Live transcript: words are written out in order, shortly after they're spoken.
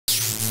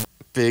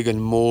big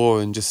and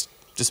more and just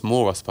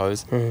more, I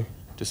suppose.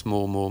 Just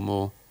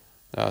more.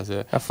 That was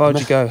it. How far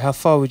would you go? How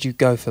far would you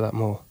go for that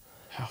more?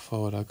 How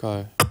far would I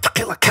go?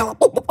 Killa Kela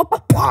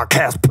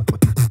podcast.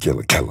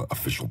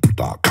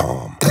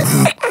 KillaKelaOfficial.com.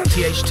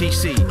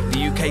 THTC,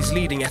 the UK's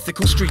leading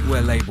ethical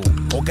streetwear label.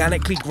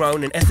 Organically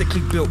grown and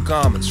ethically built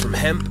garments from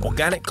hemp,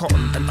 organic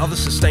cotton and other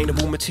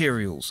sustainable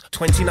materials.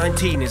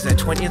 2019 is their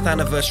 20th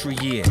anniversary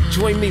year.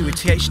 Join me with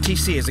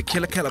THTC as a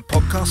Killa Kela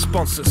podcast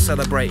sponsor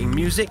celebrating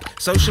music,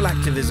 social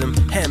activism,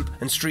 hemp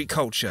and street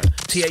culture.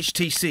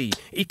 THTC,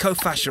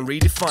 eco-fashion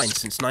redefined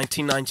since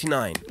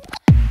 1999.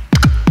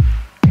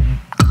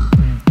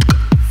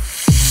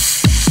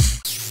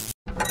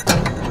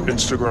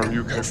 Instagram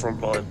UK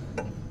Frontline.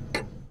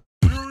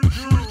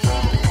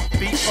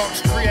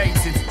 Beatbox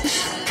created.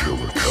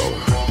 Killa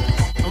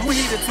Kela. And we're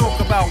here to talk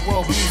about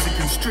world music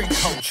and street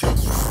culture.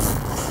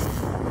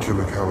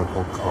 Killa Kela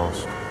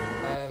podcast.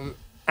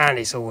 And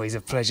it's always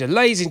a pleasure.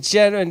 Ladies and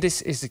gentlemen,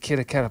 this is the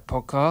Killa Kela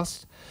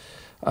podcast.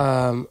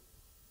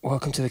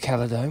 Welcome to the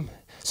Kela Dome.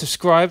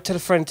 Subscribe, tell a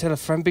friend.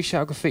 Big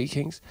shout out Graffiti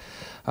Kings.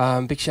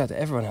 Big shout out to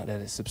everyone out there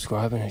that's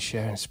subscribing and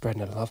sharing and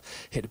spreading the love.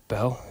 Hit the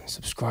bell,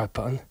 subscribe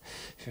button.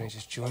 If you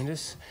just joined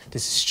us,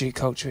 this is street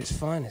culture, it's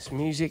fine, it's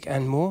music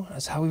and more.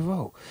 That's how we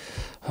roll.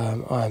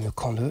 I am the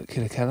conduit,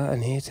 Killa Kela,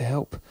 and here to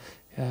help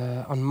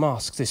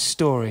unmask this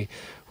story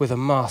with a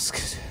mask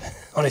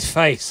on his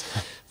face.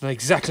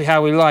 Exactly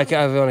how we like it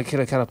over on a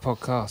Killa Kela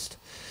podcast.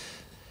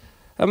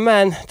 A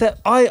man that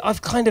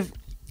I've kind of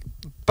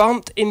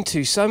bumped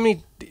into so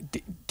many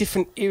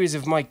different areas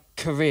of my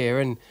career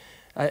and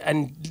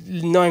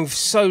knowing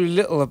so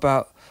little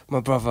about my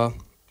brother,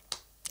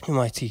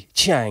 mighty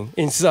Chang,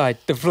 inside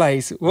the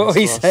place. What are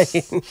you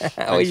saying?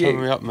 How are you? Thanks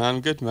for me up,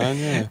 man. Good, man,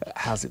 yeah.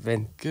 How's it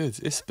been? Good.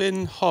 It's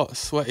been hot,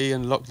 sweaty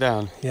and locked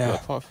down. Yeah.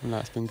 But apart from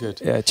that, it's been good.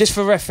 Yeah, just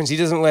for reference, he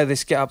doesn't wear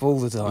this get-up all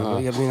the time. No.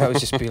 I mean, that would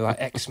just be like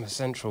Eczema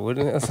Central,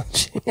 wouldn't it?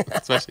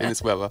 Especially in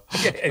this weather.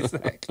 Yeah,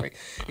 exactly.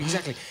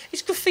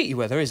 It's graffiti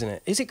weather, isn't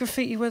it? Is it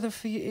graffiti weather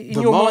for you in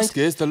The your mask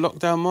mind? the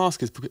lockdown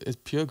mask is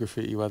pure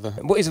graffiti weather.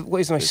 What is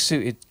the most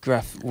suited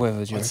Graff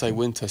weather, do you I'd say reckon?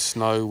 winter,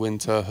 snow,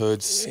 winter,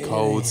 hoods,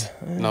 cold,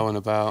 no one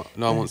about.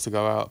 No one wants to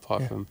go out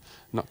apart from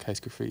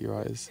nutcase graffiti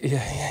writers.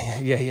 Yeah,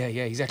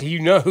 exactly. You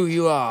know who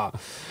you are.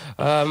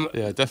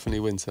 Yeah, definitely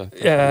winter.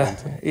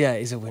 Yeah,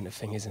 it's a winter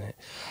thing, isn't it?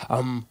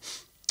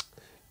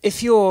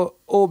 If you're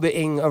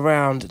orbiting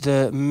around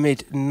the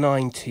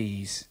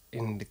mid-90s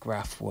in the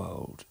Graff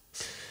world,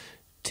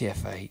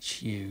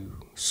 TFH, you,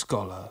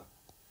 SKOLA,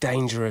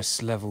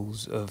 dangerous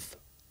levels of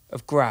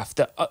Graff,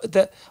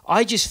 that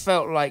I just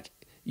felt like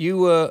you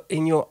were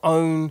in your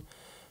own...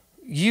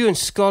 You and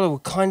SKOLA were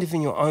kind of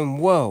in your own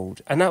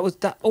world, and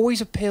that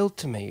always appealed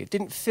to me. It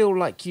didn't feel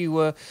like you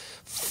were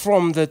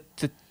from the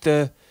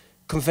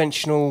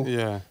conventional...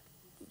 Yeah,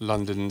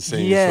 London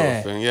scene sort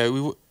of thing. Yeah,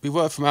 we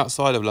were from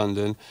outside of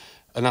London,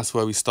 and that's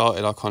where we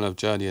started our kind of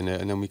journey in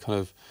it, and then we kind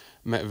of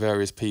met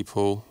various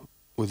people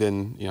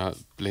within,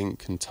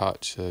 Blink and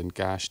Touch and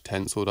Gash,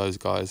 Tense, all those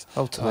guys.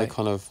 Hold Tight. And they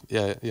kind of,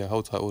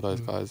 Hold Tight, all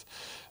those guys.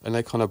 And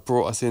they kind of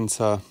brought us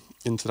into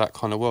that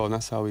kind of world, and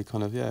that's how we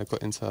kind of,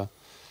 got into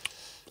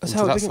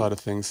that side of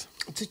things.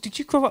 Did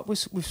you grow up with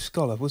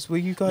SKOLA? Were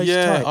you guys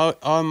tight?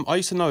 Yeah, I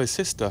used to know his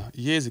sister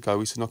years ago.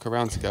 We used to knock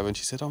around together, and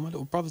she said, "Oh, my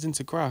little brother's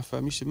into Graff.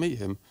 You should meet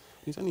him."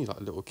 He's only like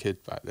a little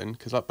kid back then,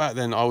 because like back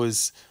then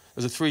there's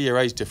a 3-year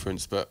age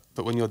difference, but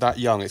when you're that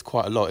young, it's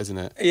quite a lot, isn't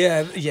it?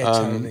 Yeah,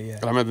 totally. Yeah.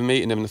 And I remember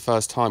meeting him the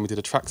first time we did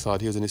a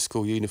trackside. He was in his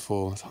school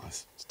uniform. I was like,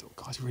 "This little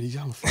guy's really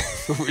young. I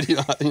feel really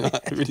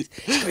really,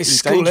 He's got his really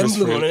school dangerous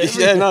for emblem him." on it.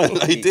 Yeah, no,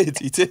 he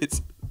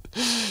did.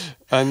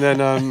 And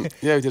then,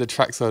 we did a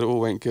trackside, it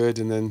all went good,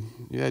 and then,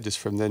 just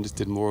from then, just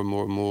did more and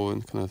more and more,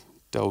 and kind of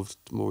delved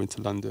more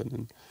into London.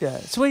 And Yeah.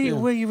 So where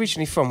are you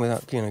originally from,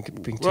 without being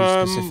too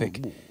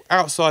specific?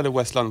 Outside of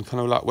West London,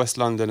 kind of like West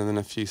London, and then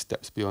a few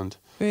steps beyond.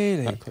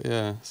 Really?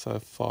 So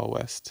far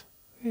west.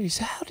 Really?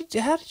 So how did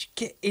you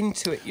get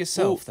into it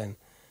yourself then?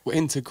 We're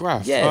into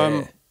Graff.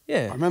 Yeah.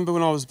 I remember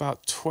when I was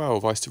about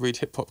 12, I used to read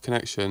Hip Hop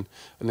Connection,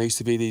 and there used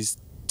to be these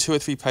 2 or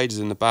 3 pages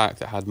in the back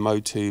that had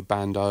Motu,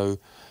 Bando,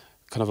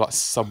 kind of like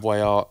subway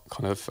art,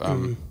 kind of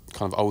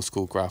old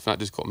school Graff, and that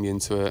just got me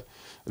into it.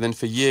 And then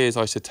for years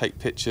I used to take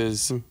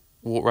pictures,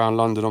 walk around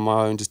London on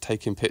my own, just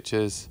taking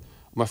pictures.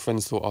 My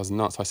friends thought I was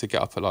nuts. I used to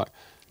get up at like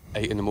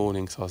 8 in the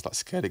morning, so I was like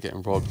scared of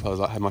getting robbed. I was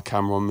like, had my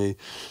camera on me,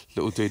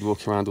 little dude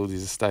walking around all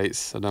these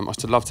estates, and I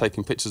used to love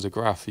taking pictures of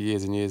Graff for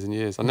years and years and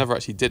years. I never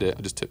actually did it.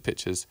 I just took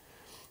pictures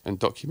and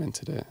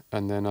documented it.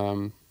 And then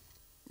I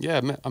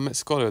met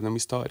SKOLA, and then we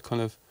started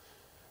kind of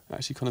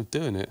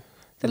doing it.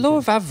 The law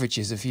of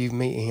averages of you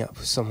meeting up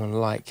with someone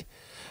like,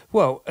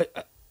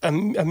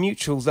 a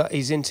mutual that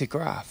is into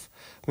Graff.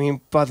 I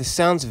mean, by the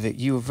sounds of it,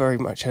 you were very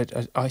much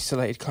an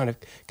isolated kind of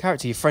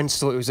character. Your friends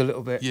thought it was a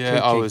little bit Yeah,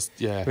 kooky. I was.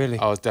 Really?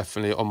 I was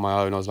definitely on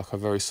my own. I was like a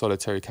very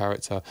solitary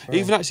character. Right.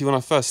 Even actually, when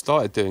I first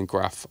started doing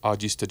Graff, I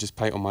used to just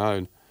paint on my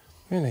own.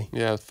 Really?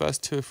 Yeah, the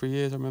first 2 or 3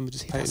 years, I remember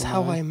just painting. That's on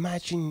how my I own.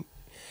 imagine.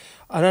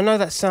 And I know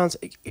that sounds.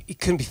 It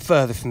couldn't be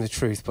further from the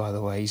truth. By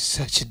the way, he's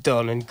such a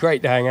don and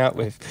great to hang out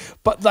with.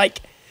 But like,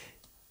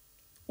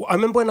 I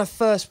remember when I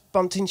first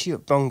bumped into you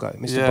at Bongo,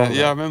 Mr. Yeah, Bongo.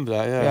 yeah, I remember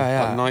that. Yeah, Yeah,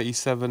 yeah. Like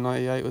 97,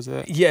 98 was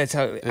it? Yeah,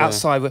 totally. Yeah.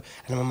 Outside,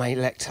 and my mate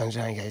Lex turns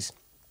around and goes,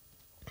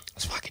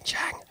 "It's fucking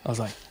Chang." I was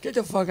like, "Get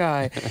the fuck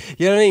out!"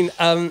 You know what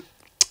I mean?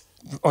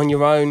 On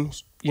your own,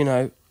 you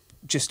know,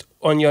 just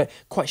on your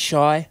quite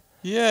shy.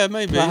 Yeah,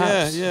 maybe.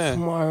 Perhaps, Yeah,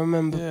 from what I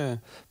remember. yeah.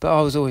 But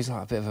I was always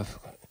like a bit of a.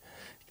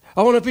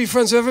 I want to be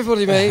friends with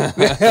everybody,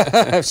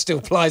 mate. Still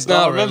applies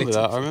now. I remember really.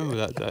 that. I remember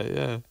that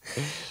day.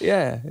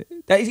 Yeah. Yeah,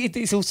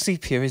 it's all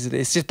sepia, isn't it?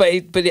 It's just, but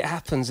it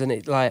happens, and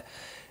it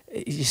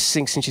just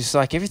sinks into your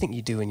psyche. Everything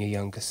you do when you're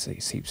younger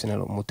seeps in a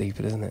lot more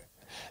deeper, doesn't it?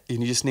 And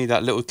you just need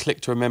that little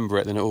click to remember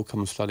it, then it all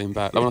comes flooding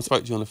back. Like when I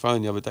spoke to you on the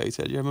phone the other day, you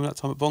said, "You remember that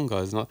time at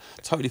Bongo's?" And I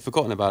totally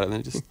forgotten about it, and then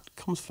it just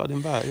comes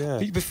flooding back. Yeah.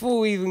 Before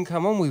we even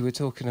come on, we were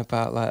talking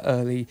about like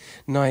early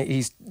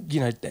 90s, you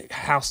know,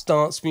 house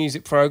dance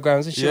music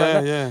programs and shit like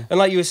that. Yeah. And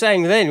like you were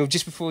saying then,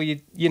 just before we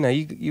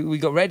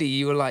got ready,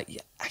 you were like,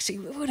 yeah, actually,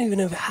 we wouldn't even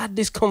have had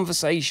this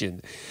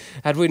conversation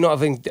had we not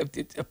have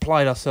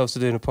applied ourselves to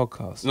doing a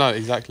podcast. No,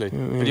 exactly.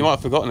 And you might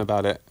have forgotten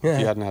about it Yeah. if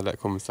you hadn't had that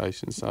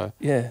conversation. So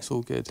Yeah, it's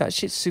all good. that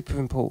shit's super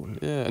important.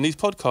 Yeah, and these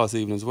podcasts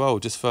even as well,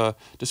 just for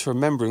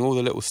remembering all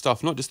the little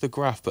stuff, not just the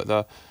graph, but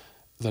the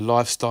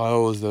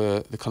lifestyles,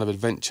 the kind of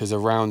adventures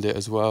around it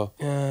as well,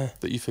 Yeah,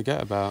 that you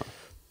forget about.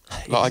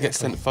 Like I get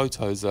sent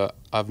photos that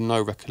I have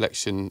no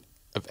recollection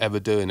of ever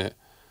doing it.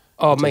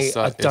 Oh, Just, mate,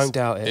 I don't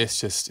doubt it. It's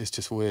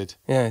just weird.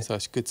 Yeah. So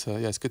it's good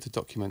to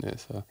document it.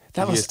 So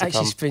That for years must to actually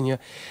come. spin your.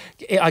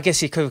 I guess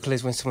the equivocal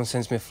is when someone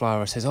sends me a flyer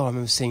and says, "Oh, I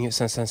remember seeing you at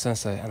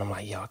so," and I'm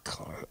like, "Yeah, I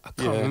can't Yeah,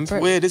 it's remember."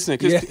 it. weird, isn't it?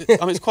 'Cause, Yeah.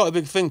 I mean, it's quite a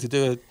big thing to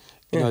do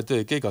Yeah. do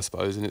a gig, I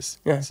suppose, and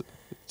Yeah.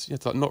 it's you have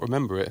to like not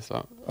remember it. It's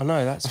like, I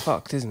know that's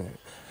fucked, isn't it?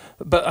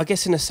 But I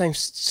guess in the same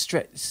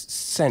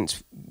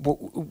sense,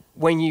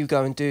 when you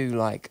go and do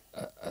like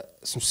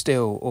some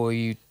still, or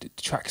you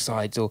track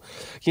sides, or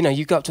you know,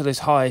 you go up to those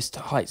highest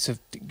heights of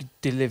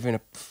delivering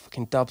a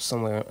fucking dub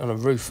somewhere on a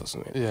roof or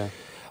something. yeah.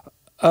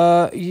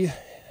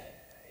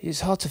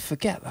 It's hard to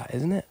forget that,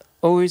 isn't it?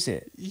 Or is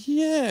it?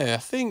 Yeah,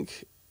 I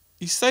think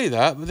you say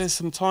that, but there's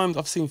some times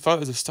I've seen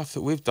photos of stuff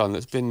that we've done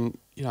that's been,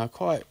 you know,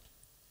 quite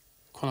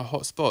kind of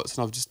hot spots,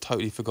 and I've just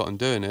totally forgotten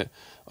doing it.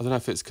 I don't know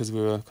if it's because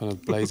we were kind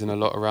of blazing a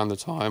lot around the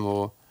time,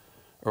 or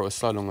it was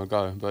so long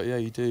ago. But yeah,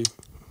 you do.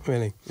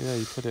 Really? Yeah,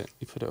 you put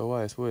it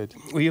away. It's weird.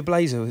 Well, your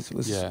blazer was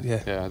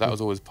Yeah. That was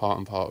always part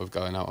and part of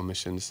going out on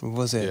missions.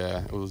 Was it?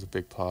 Yeah, it was a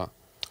big part.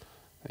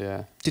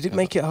 Yeah. Did it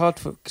make it hard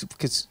for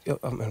because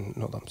not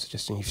that I'm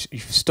suggesting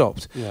you've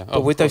stopped, Yeah.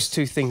 but with those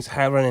two things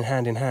running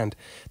hand in hand,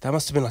 that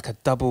must have been like a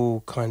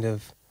double kind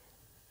of.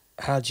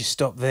 How'd you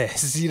stop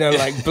this? You know,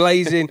 like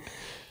blazing.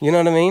 You know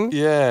what I mean?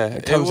 Yeah,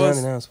 It comes hand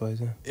in hand, I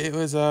suppose. Yeah. It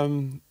was.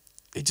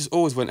 It just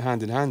always went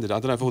hand in hand. And I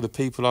don't know if all the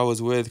people I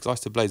was with, because I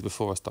used to blaze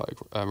before I started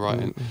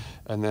writing,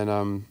 and then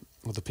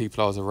all the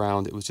people I was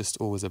around, it was just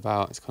always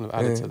about. It's kind of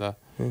added to the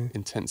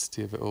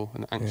intensity of it all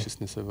and the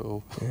anxiousness of it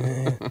all.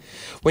 Yeah.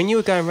 When you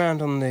were going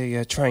around on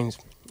the trains,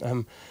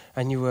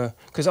 and you were,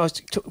 because I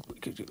was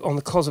on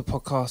the COSA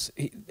podcast,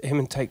 him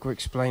and Tate were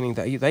explaining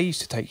that they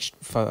used to take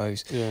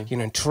photos, Yeah. you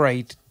know, and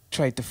trade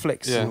the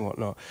flicks and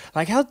whatnot.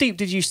 Like, how deep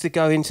did you used to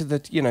go into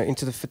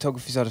the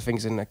photography side of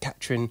things and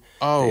capturing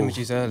the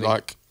images early?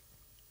 Like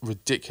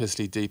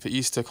ridiculously deep. It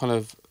used to kind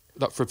of,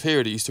 like for a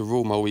period, it used to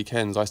rule my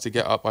weekends. I used to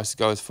get up, I used to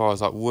go as far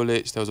as like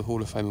Woolwich. There was a Hall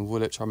of Fame in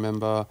Woolwich, I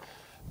remember.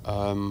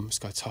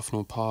 Just go to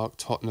Tufnell Park,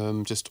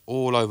 Tottenham, just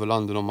all over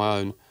London on my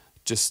own.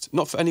 Just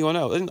not for anyone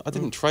else. I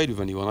didn't trade with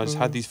anyone. I just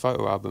had these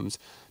photo albums.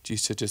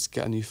 Used to just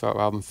get a new photo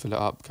album, fill it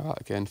up, go out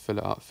again, fill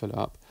it up.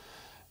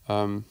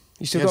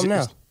 You still got them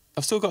now?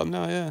 I've still got them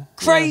now, yeah.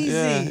 Crazy!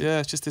 Yeah,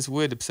 it's just this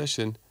weird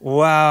obsession.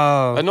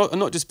 Wow. And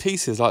not just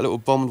pieces, like little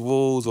bombed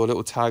walls or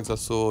little tags I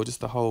saw, just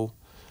the whole,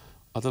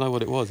 I don't know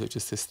what it was. It was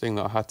just this thing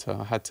that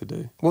I had to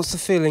do. What's the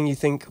feeling you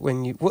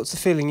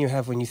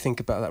have when you think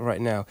about that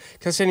right now?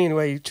 Because that's the only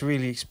way to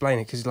really explain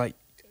it, because like,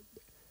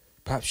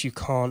 perhaps you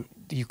can't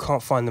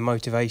find the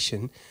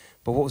motivation,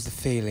 but what was the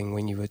feeling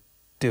when you were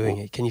doing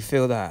it? Can you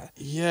feel that?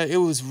 Yeah, it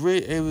was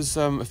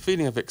a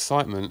feeling of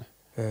excitement.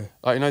 Yeah.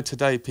 Like, you know,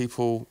 today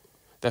people,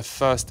 their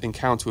first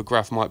encounter with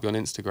Graff might be on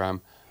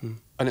Instagram,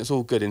 and it's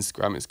all good.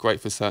 Instagram, it's great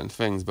for certain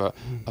things, but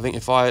I think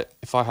if I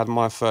had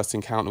my first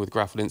encounter with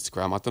Graff on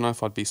Instagram, I don't know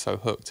if I'd be so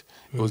hooked.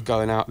 It was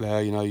going out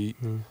there, you know, you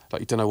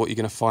don't know what you're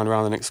going to find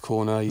around the next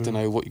corner, you don't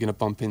know what you're going to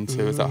bump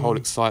into. It's that whole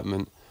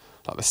excitement,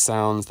 like the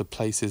sounds, the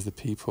places, the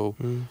people,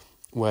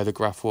 where the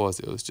Graff was.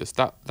 It was just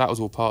that was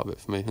all part of it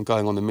for me, and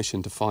going on the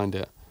mission to find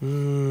it.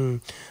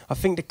 I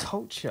think the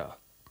culture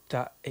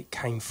that it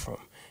came from,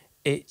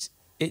 it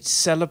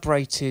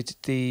celebrated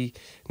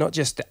not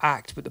just the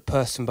act, but the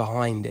person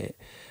behind it.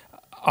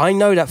 I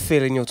know that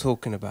feeling you're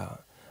talking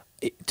about.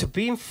 To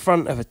be in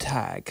front of a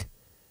tag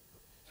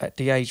at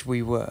the age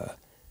we were,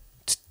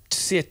 to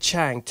see a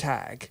Chang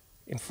tag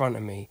in front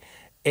of me,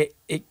 it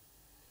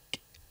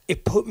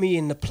put me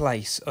in the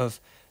place of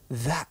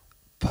that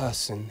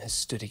person has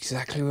stood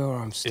exactly where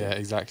I'm stood. Yeah,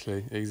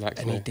 exactly.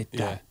 And he did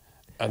that.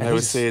 And they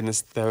were seeing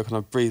this, they were kind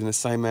of breathing the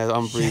same air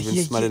I'm breathing,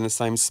 smelling the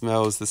same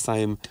smells, the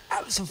same...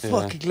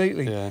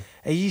 Absolutely. Yeah.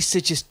 It used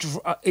to just...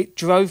 it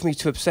drove me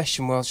to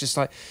obsession where I was just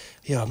like,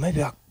 yeah,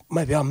 maybe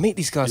I'll meet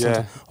these guys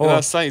sometime. Or I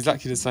was saying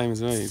exactly the same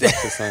as me,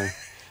 exactly the same.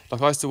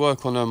 Like I used to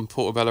work on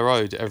Portobello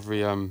Road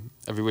every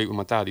week with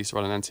my dad. He used to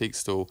run an antique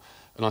stall,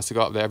 and I used to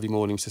go up there every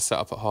morning to set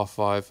up at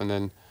 5:30, and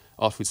then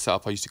after we'd set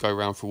up, I used to go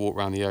around for a walk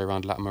around the area,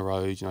 around Latimer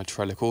Road,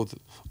 Trellick,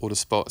 all the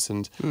spots,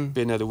 and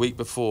being there the week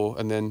before,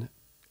 and then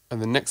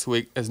the next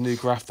week there's new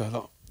Graff there.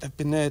 Like, they've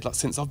been there like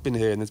since I've been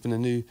here, and there's been a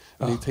new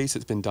piece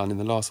that's been done in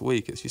the last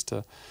week. It's used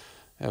to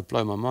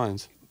blow my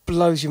mind.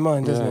 Blows your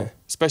mind, doesn't it?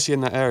 Especially in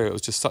that area, it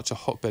was just such a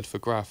hotbed for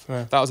Graff.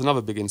 Yeah. That was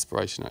another big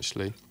inspiration,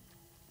 actually.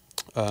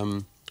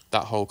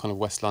 That whole kind of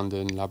West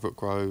London, Ladbroke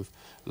Grove,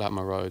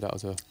 Latimer Road, that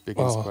was a big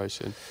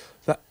inspiration.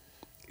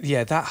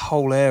 That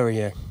whole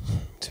area,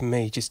 to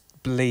me, just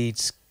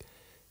bleeds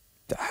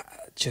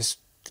just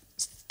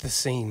the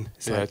scene.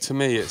 It's to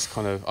me, it's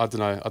kind of, I don't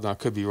know, I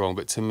could be wrong,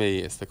 but to me,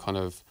 it's the kind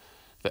of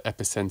the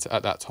epicenter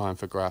at that time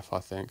for Graff, I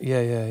think.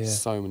 Yeah.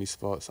 So many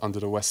spots under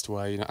the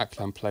Westway,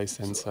 Ackland Play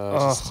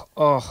Centre.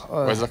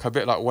 Whereas like a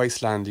bit like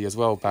wastelandy as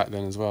well back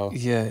then as well.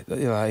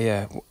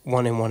 Yeah,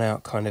 one in, one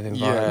out kind of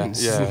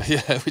environments.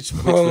 Yeah, which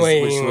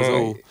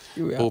was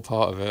all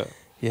part of it.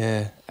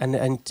 Yeah,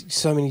 and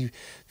so many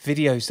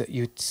videos that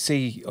you'd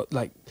see,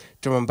 like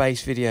drum and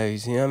bass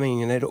videos, you know what I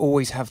mean? And they'd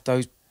always have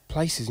those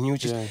places, and you were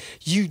just,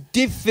 you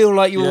did feel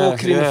like you were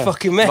walking in the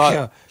fucking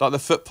Mecca. Like the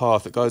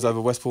footpath that goes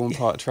over Westbourne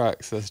Park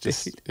tracks. There's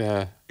just,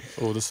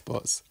 all the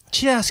spots.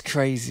 Just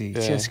crazy,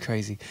 just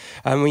crazy.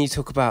 And when you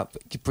talk about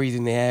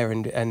breathing the air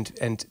and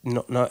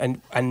not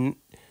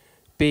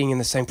being in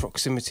the same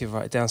proximity of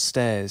right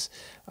downstairs,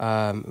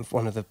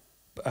 one of the.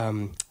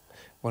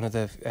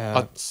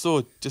 I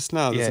saw just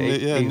now. There's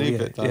a new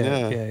bit done.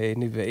 Yeah,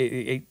 new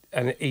bit.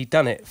 And he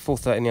done it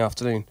 4:30 in the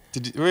afternoon.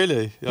 Did you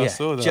really? Yeah, I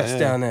saw that. Just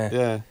down there.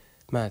 Yeah,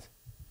 mad.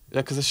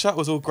 Yeah, because the shut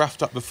was all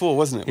graphed up before,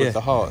 wasn't it? With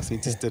the hearts, he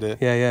just did it.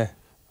 Yeah.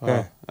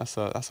 That's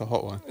a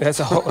hot one. That's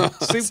a hot one.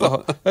 Super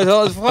hot. That's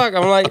hot as fuck.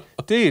 I'm like,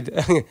 dude.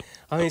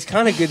 I mean, it's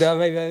kind of good that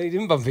maybe we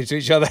didn't bump into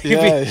each other.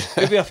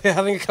 You'd be up here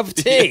having a cup of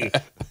tea. Should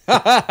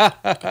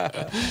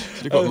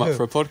have got him up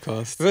for a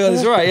podcast. Well,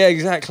 that's right. Yeah,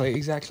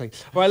 exactly.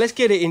 Right, let's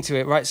get it into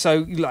it. Right,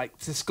 so like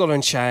the SKOLA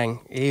and Chang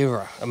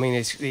era. I mean,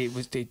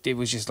 it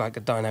was just like a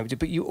dynamic.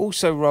 But you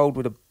also rolled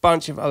with a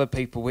bunch of other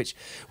people, which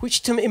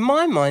to me, in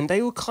my mind,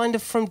 they were kind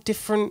of from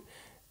different.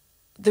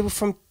 They were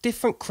from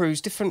different crews,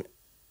 different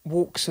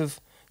walks of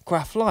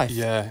Graff life.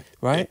 Yeah,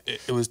 right.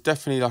 It was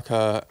definitely like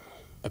a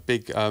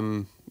big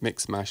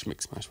mix mash,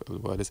 whatever the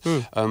word is.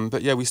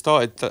 But yeah, we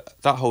started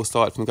that whole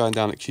started from going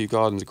down at Kew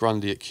Gardens,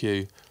 Grundy at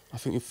Kew. I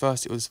think at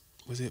first it was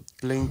it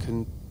Blink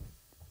and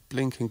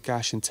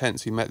Gash and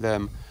Tense. We met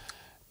them,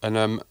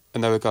 and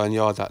they were going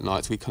yard that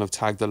night. So we kind of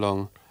tagged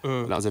along,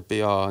 and that was a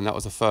BR, and that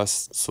was the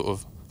first sort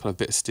of kind of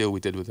bit of steel we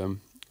did with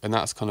them. And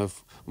that's kind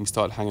of when we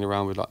started hanging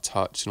around with like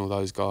Touch and all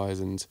those guys,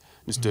 and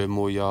just doing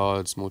more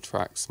yards, more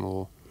tracks,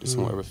 more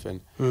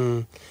everything.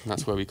 And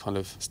that's where we kind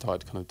of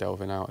started kind of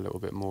delving out a little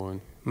bit more.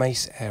 And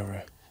Mace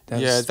era. That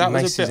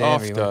was a bit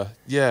after.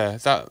 Yeah,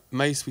 that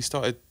Mace, we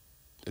started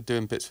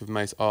doing bits with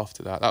Mace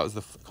after that. That was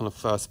the kind of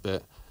first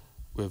bit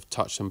with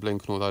Touch and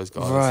Blink and all those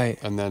guys. Right.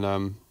 And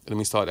then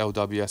we started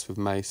LWS with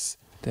Mace.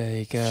 There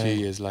you go. A few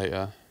years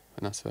later,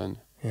 and that's when.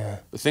 Yeah.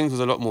 But things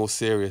was a lot more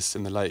serious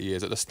in the later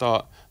years. At the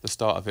start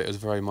of it was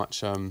very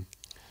much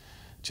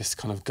just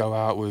kind of go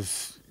out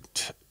with.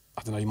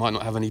 I don't know, you might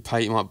not have any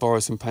paint, you might borrow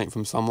some paint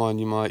from someone,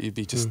 you'd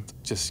be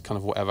just kind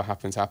of whatever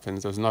happens.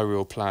 There was no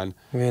real plan.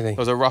 Really? There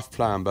was a rough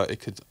plan, but it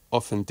could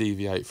often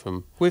deviate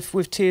from...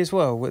 With T as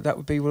well? That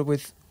would be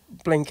with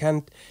Blink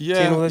and T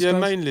and all those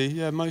guys?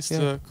 Mainly, most of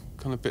the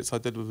kind of bits I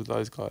did with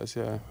those guys,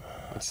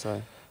 I'd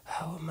say.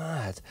 How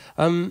mad.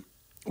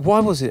 Why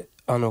was it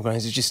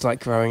unorganised? It just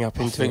like growing up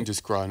into I think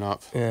just growing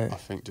up. Yeah.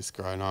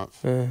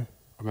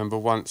 I remember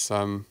once,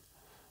 where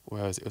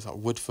was it? It was like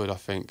Woodford, I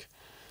think.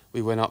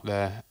 We went up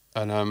there,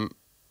 and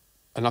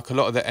like a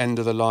lot of the end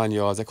of the line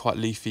yards, they're quite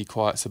leafy,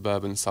 quite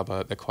suburban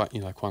suburb. They're quite,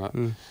 quite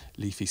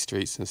leafy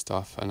streets and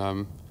stuff.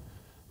 And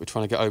we're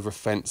trying to get over a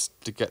fence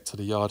to get to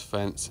the yard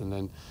fence, and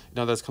then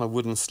there's kind of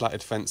wooden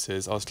slatted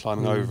fences. I was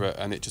climbing over it,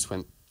 and it just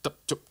went dup,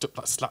 dup, dup,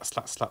 like slap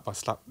by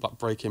slap, like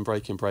breaking,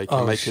 making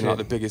like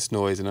the biggest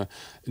noise in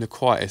the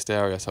quietest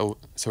area. So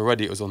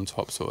already it was on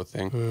top sort of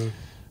thing. And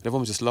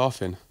everyone was just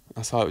laughing.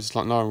 That's how it was. Just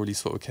like no one really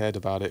sort of cared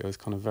about it. It was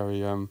kind of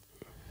very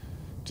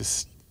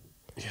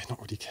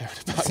not really caring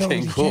about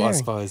getting caught, I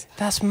suppose.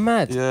 That's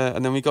mad. Yeah,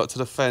 and then we got to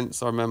the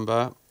fence, I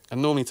remember,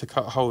 and normally to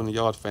cut a hole in the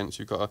yard fence,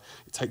 it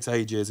takes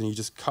ages, and you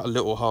just cut a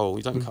little hole.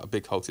 You don't cut a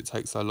big hole because it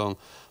takes so long.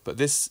 But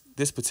this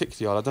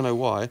particular yard, I don't know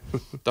why,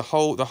 the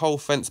whole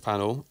fence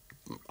panel,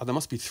 there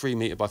must be 3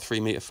 metre by 3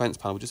 metre fence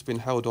panel, just been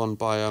held on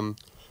by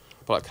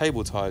like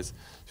cable ties.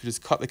 So we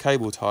just cut the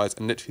cable ties,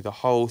 and literally the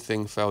whole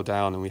thing fell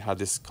down, and we had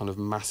this kind of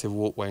massive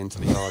walkway into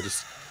the yard.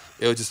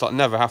 it was just like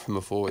never happened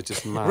before. It's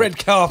just mad. Red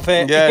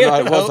carpet. Yeah, you no,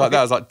 it was know? like that.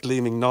 It was like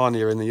gleaming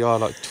Narnia in the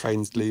yard, like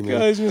trains gleaming.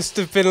 Guys must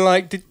have been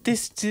like, did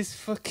this just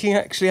fucking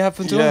actually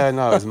happen to Yeah, him?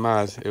 no, it was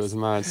mad. It was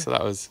mad. So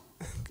that was,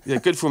 yeah,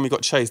 good for when we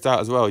got chased out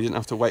as well. You didn't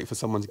have to wait for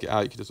someone to get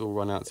out. You could just all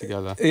run out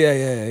together. Yeah,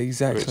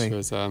 exactly. Which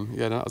was,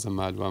 yeah, that was a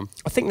mad one.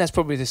 I think that's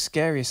probably the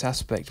scariest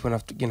aspect when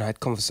I've had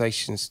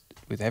conversations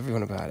with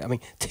everyone about it. I mean,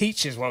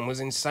 teachers one was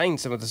insane.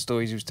 Some of the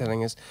stories he was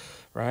telling us,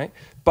 right?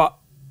 But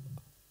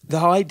the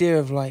idea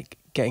of like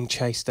getting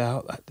chased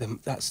out,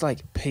 that's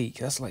like peak.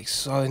 That's like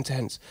so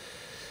intense.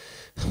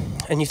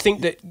 And you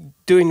think that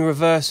doing the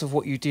reverse of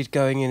what you did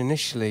going in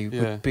initially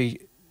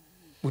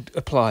would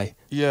apply.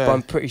 Yeah. But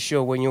I'm pretty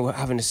sure when you're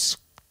having to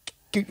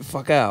scoot the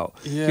fuck out,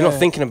 Yeah. you're not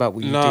thinking about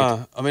what you did.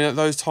 I mean, at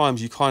those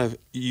times,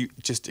 you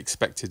just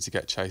expected to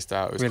get chased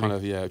out. It was Really?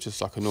 kind of,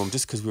 just like a norm,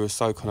 just because we were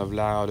so kind of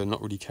loud and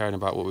not really caring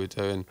about what we were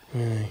doing.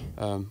 Really?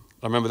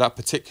 I remember that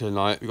particular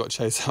night, we got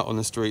chased out on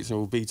the streets and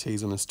all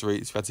BTs on the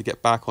streets. We had to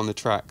get back on the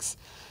tracks.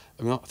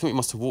 I mean, I think we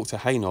must have walked to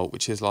Hainault,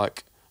 which is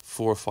like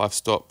 4 or 5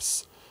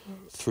 stops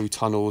through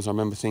tunnels. I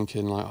remember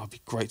thinking, like, it'd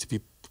be great to be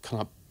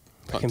kind of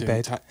Back in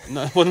bed.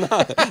 No, well, no,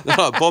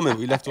 like bombing.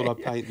 We left all our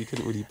paint. We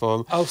couldn't really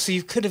bomb. Oh, so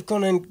you could have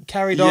gone and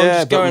carried on. Yeah,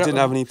 just but going we up didn't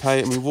the- have any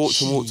paint, and we walked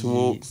and walked and Jeez.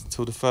 walked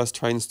until the first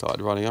train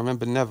started running. I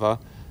remember never,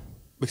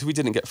 because we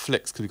didn't get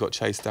flicks because we got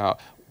chased out.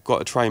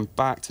 Got a train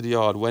back to the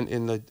yard, went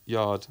in the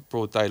yard,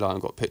 broad daylight,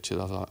 and got pictures.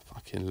 I was like,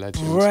 fucking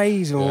legend.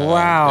 Brazen, Yeah,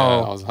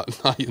 wow. yeah. I was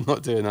like, no, you're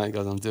not doing that. He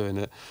goes, I'm doing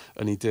it.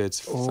 And he did.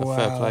 So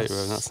fair play to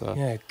him. That's a,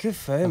 yeah, good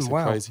for him. that's a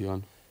Wow. crazy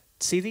one.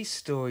 See, these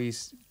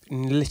stories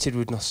littered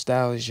with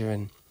nostalgia,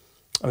 and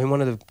I mean,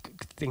 one of the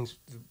things,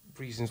 the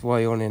reasons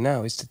why you're on here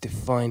now is to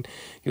define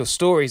your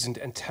stories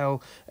and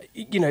tell,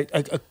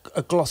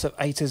 a gloss of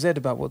A to Z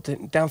about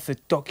what down for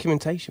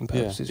documentation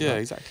purposes. Yeah, right?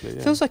 exactly.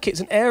 Yeah. Feels like it's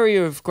an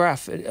area of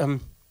Graff,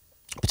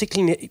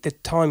 particularly the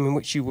time in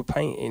which you were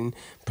painting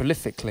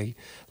prolifically,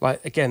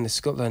 like again the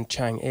Scotland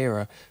Chang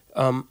era.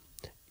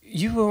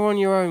 You were on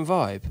your own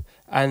vibe,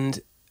 and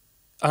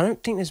I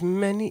don't think there's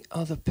many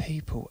other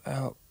people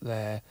out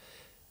there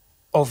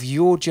of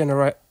your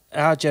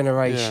our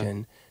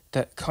generation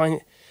that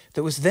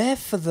that was there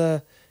for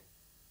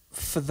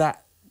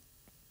that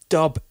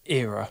dub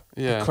era,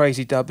 Yeah. the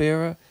crazy dub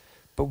era,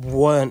 but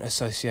weren't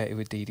associated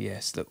with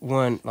DDS, that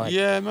weren't like...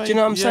 Yeah, mate. Do you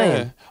know what I'm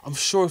saying? I'm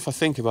sure if I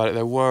think about it,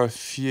 there were a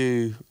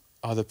few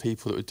other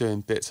people that were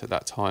doing bits at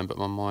that time, but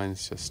my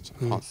mind's just,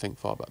 I can't think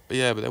far back. But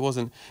yeah, but there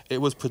wasn't, it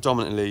was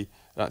predominantly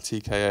like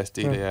TKS,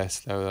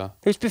 DDS, there were...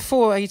 It was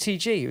before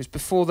ATG, it was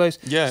before those...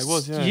 Yeah, it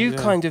was, yeah. You yeah.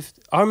 kind of...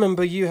 I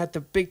remember you had the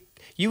big...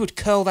 You would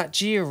curl that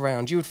G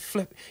around, you would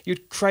flip,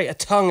 you'd create a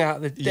tongue out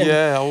of the...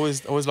 Yeah, I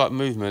always like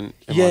movement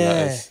in my Yeah,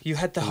 letters. you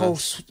had the And whole...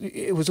 that's-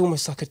 It was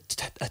almost like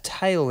a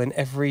tail in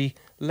every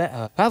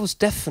letter. That was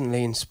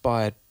definitely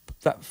inspired...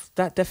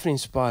 That definitely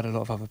inspired a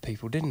lot of other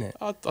people, didn't it?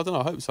 I don't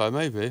know, I hope so,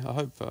 maybe. I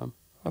hope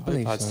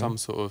believe I had so. some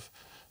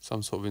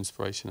sort of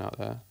inspiration out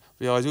there.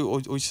 But yeah, I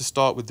used to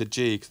start with the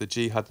G, because the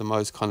G had the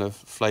most kind of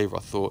flavour, I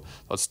thought.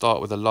 I'd start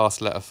with the last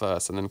letter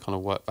first and then kind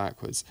of work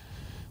backwards,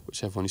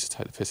 which everyone used to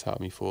take the piss out of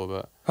me for,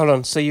 but... Hold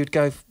on, so you'd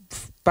go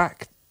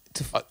back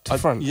to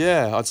front?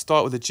 Yeah, I'd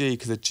start with the G,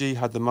 because the G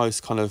had the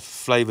most kind of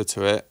flavour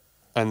to it,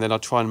 and then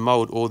I'd try and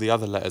mould all the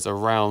other letters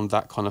around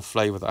that kind of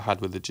flavour that I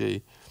had with the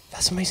G.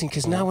 That's amazing,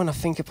 because now when I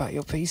think about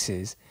your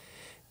pieces,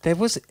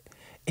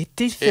 it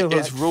did feel like...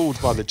 It's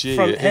ruled by the G.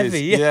 front it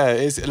heavy, is. yeah.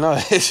 It is. No,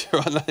 it's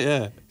right,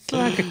 yeah. It's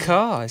like a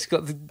car. It's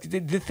got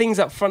the things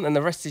up front and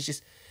the rest is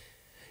just...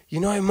 You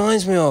know, it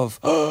reminds me of...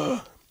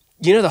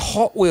 You know the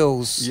Hot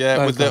Wheels Yeah,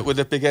 logo? with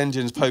the big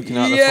engines poking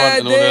out the Yeah, front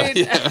and all that.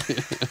 dude.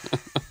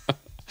 Yeah.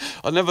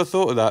 I never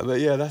thought of that, but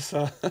yeah, that's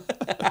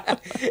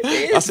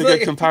It that's is a like-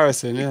 good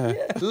comparison. Yeah.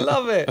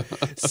 Love it.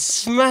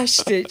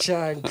 Smashed it,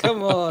 Chang.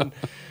 Come on.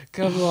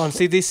 Come on.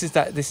 See, this is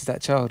that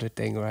childhood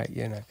thing, right?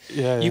 You know.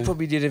 Yeah. You yeah.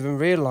 probably didn't even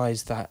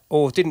realise that,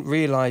 or didn't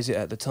realise it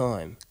at the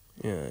time.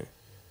 You know.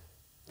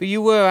 But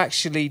you were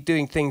actually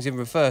doing things in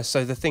reverse,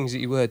 so the things that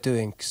you were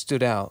doing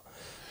stood out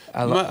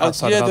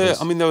outside of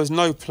others. I mean, there was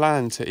no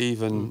plan to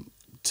even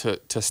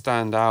to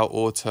stand out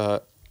or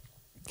to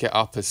get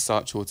up as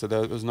such, or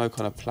there was no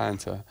kind of plan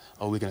to,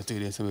 we're going to do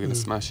this and we're going to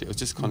smash it. It was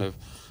just kind of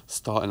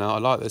starting out. I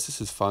like this.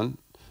 This is fun.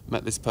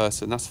 Met this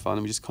person. That's fun.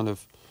 And we just kind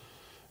of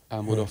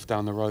went off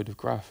down the road of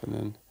Graff, and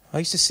then I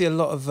used to see a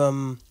lot of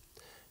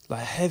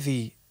like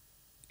heavy,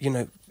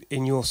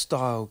 in your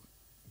style,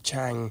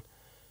 Chang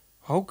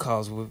whole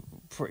cars were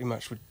pretty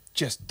much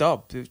just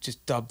dubbed. It was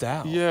just dubbed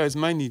out. yeah, it's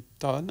mainly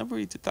dub. I never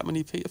really did that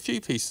many a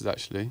few pieces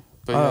actually,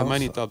 but yeah,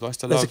 mainly dubbed. I used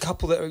to There's love. a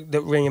couple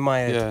that ring in my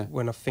head Yeah.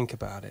 when I think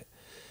about it.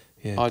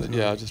 Yeah,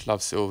 I just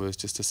love silvers.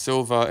 Just a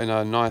silver in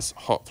a nice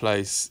hot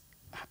place,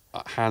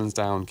 hands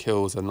down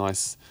kills a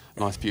nice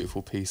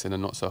beautiful piece in a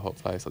not so hot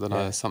place. I don't know.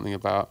 Yeah. There's something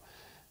about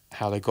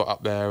how they got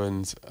up there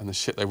and the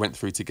shit they went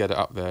through to get it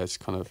up there. It's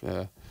kind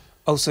of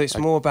Oh, so it's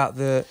more about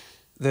the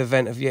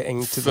event of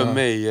getting to For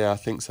me, yeah, I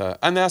think so.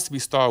 And there has to be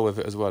style with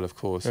it as well, of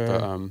course.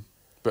 Yeah.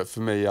 But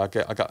for me, I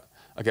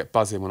I get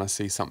buzzing when I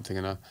see something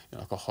in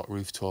like a hot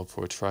rooftop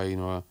or a train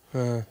or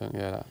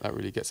that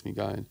really gets me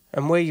going.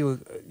 And where you were,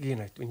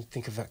 when you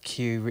think of that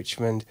Kew,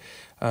 Richmond,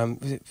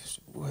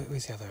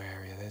 where's the other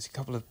area? There's a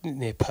couple of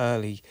near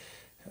Purley,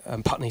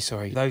 Putney,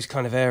 sorry, those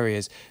kind of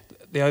areas.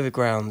 The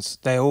overgrounds,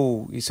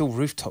 it's all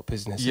rooftop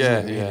business. Yeah,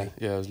 isn't it, really?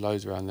 yeah. There's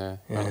loads around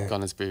there, around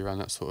Gunnersbury, around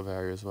that sort of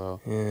area as well.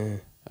 Yeah,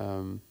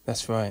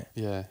 that's right.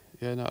 Yeah.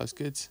 No, it was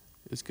good.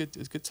 It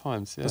was good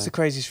times. Yeah. What's the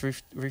craziest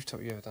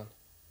rooftop you ever done?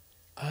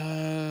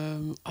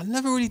 I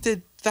never really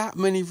did that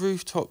many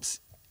rooftops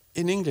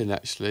in England,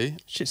 actually.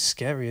 Shit's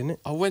scary, isn't it?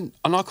 I went,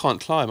 and I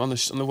can't climb. I'm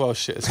the world's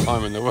shittest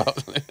climber in the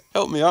world.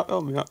 Help me up.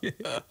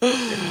 Yeah.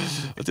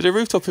 I did a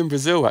rooftop in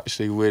Brazil,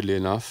 actually, weirdly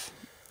enough,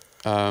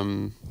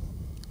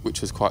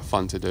 which was quite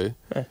fun to do.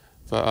 Yeah.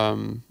 But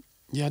I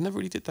never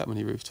really did that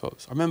many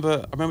rooftops. I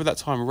remember that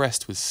time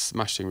Rest was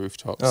smashing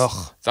rooftops.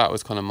 Ugh. That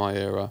was kind of my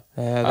era.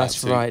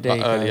 That's right. There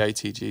like you early go.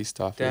 ATG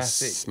stuff.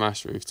 That's was it.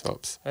 smash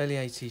rooftops. Early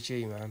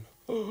ATG, man.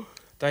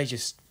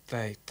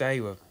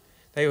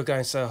 They were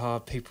going so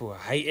hard. People were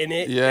hating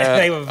it. Yeah,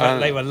 they were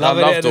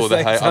loving it.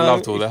 I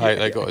loved all the hate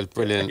they got. It was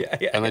brilliant.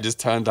 Yeah. And they just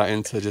turned that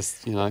into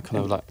just kind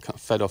of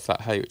fed off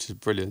that hate, which is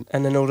brilliant.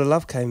 And then all the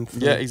love came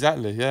from Yeah,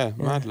 exactly. Yeah,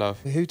 mad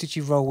love. Who did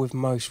you roll with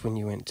most when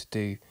you went to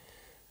do,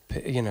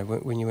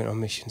 when you went on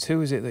missions? Who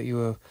was it that you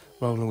were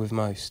rolling with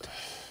most?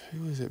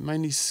 Who was it?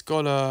 Mainly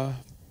SKOLA,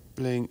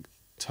 Blink,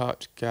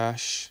 Touch,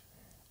 Gash,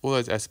 all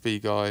those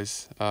SB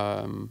guys,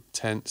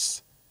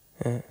 Tents.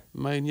 Yeah.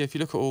 If you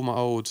look at all my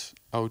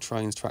old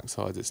trains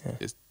tracksides,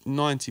 it's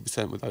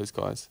 90% with those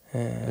guys.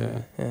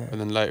 Yeah. And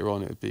then later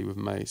on it would be with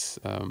Mace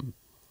and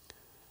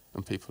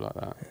people like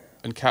that.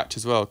 And Catch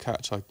as well.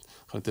 Catch I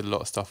kind of did a lot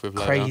of stuff with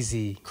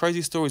later.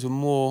 Crazy stories were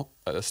more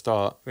at the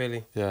start.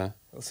 Really? Yeah.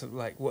 Also,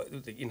 like what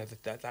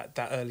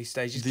that early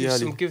stage.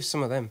 Give us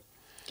some of them.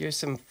 Give us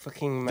some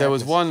fucking. Madness. There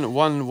was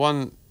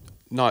one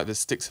night that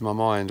sticks in my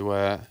mind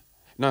where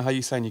how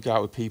you saying you go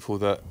out with people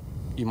that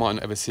you might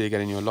not ever see again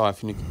in your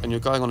life, and you're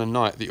going on a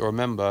night that you'll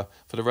remember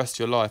for the rest of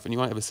your life, and you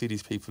won't ever see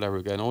these people ever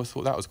again. I always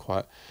thought that was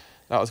quite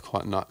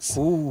nuts.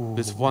 Ooh.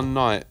 This one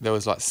night there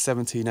was like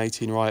 17,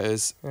 18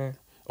 writers. Yeah.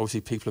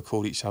 Obviously people had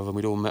called each other, and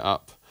we'd all met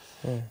up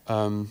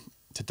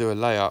to do a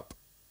layup.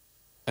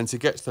 And to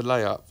get to the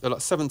layup, there are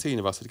like 17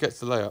 of us. So to get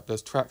to the layup,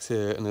 there's tracks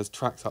here and there's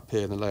tracks up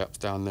here, and the layup's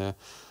down there.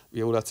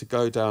 We all had to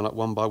go down like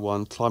one by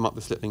one, climb up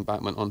the slip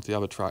embankment onto the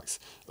other tracks,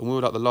 and we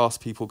were like the last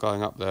people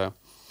going up there.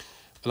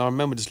 And I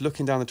remember just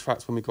looking down the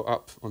tracks when we got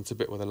up onto the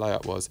bit where the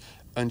layup was,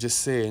 and just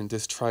seeing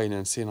this train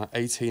and seeing like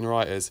 18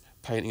 writers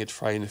painting a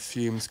train, the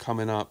fumes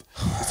coming up.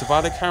 So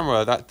by the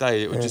camera that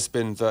day, it would just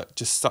been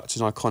just such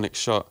an iconic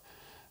shot.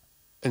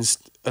 And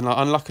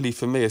unluckily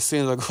for me, as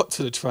soon as I got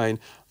to the train,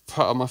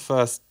 put on my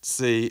first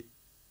seat,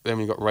 then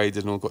we got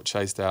raided and all got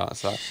chased out.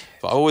 So,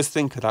 but I always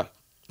think of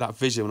that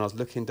vision when I was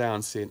looking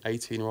down, seeing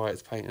 18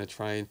 writers painting a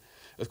train.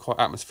 It was quite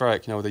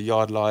atmospheric, with the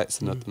yard lights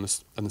and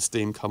the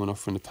steam coming off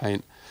from the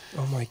paint.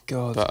 Oh my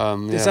God! But,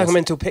 it's like a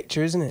mental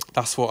picture, isn't it?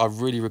 That's what I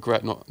really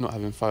regret not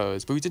having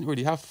photos. But we didn't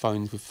really have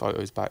phones with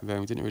photos back then.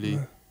 We didn't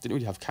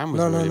really have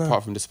cameras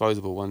apart from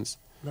disposable ones.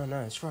 No,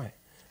 that's right.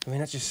 I mean,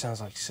 that just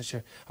sounds like such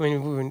a. I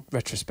mean, we were in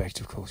retrospect,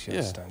 of course. You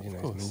understand,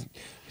 of course. I mean,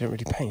 you don't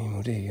really paint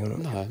anymore, do you?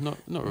 No,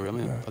 not really. I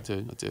mean, I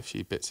do a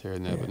few bits here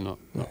and there, but not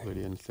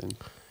really anything.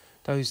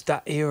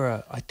 That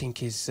era, I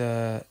think, is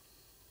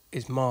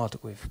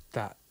marred with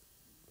that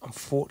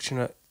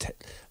unfortunate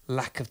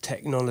lack of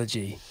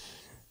technology,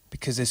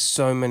 because there's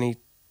so many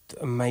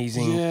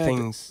amazing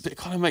things. But it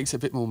kind of makes it a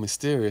bit more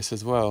mysterious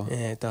as well.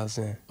 Yeah, it does.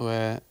 Yeah.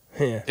 Where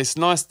it's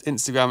nice,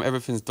 Instagram,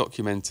 everything's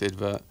documented,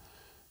 but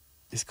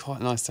it's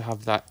quite nice to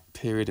have that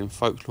period in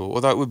folklore.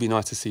 Although it would be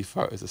nice to see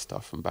photos of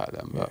stuff from back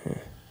then, but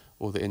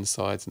all the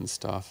insides and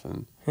stuff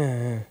and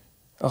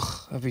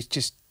Oh, I was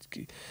just.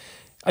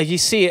 You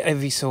see it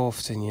every so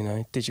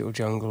often, Digital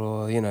Jungle,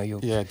 or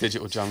you'll. Yeah,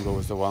 Digital Jungle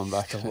was the one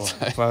back in the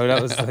day. Bro, that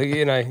was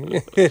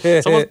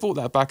Someone's brought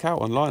that back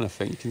out online. I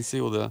think you can see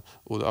all the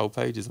old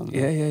pages on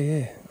there.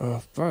 Yeah.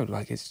 Oh, bro,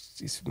 like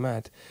it's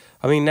mad.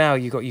 I mean, now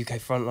you got UK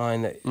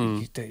Frontline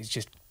that is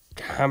just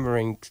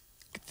hammering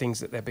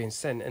things that they're being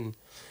sent, and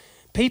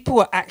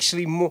people are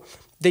actually more.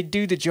 They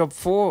do the job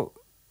for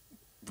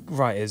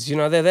writers.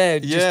 They're there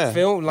just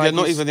film. Like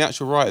not even the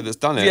actual writer that's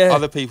done it. Yeah.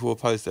 Other people will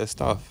post their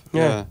stuff.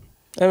 Yeah.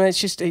 I mean,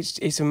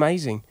 it's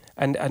amazing,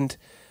 and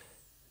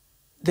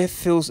it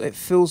feels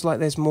like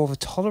there's more of a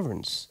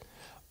tolerance.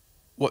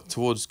 What,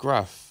 towards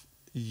Graff?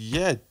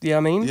 Yeah. Yeah,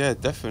 I mean? Yeah,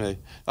 definitely.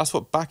 That's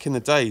what, back in the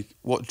day,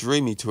 what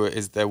drew me to it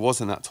is there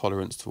wasn't that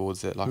tolerance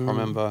towards it. Like I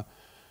remember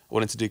I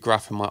wanted to do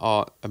Graff in my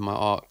art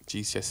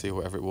GCSE or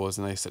whatever it was,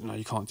 and they said, no,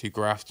 you can't do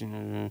Graff.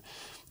 It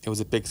was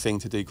a big thing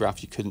to do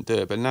Graff. You couldn't do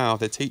it, but now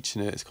they're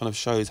teaching it. It kind of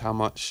shows how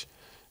much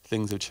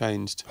things have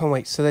changed. Oh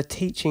wait, so they're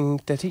teaching.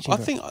 I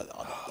think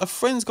a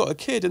friend's got a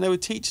kid, and they were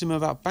teaching him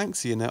about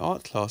Banksy in their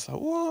art class. Like,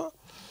 what?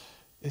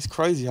 It's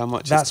crazy how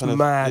much. That's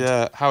mad.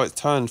 Yeah, how it's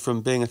turned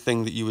from being a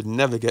thing that you would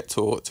never get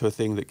taught to a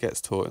thing that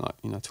gets taught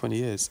in 20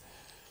 years.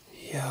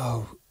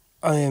 Yo,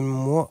 I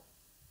am what?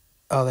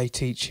 Are they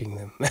teaching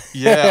them?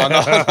 Yeah, I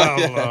know.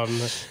 Hold on.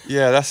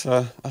 Yeah,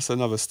 that's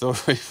another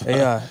story.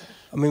 Yeah,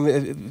 I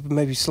mean,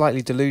 maybe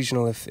slightly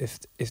delusional if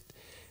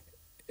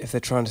they're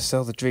trying to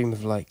sell the dream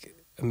of like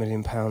 £1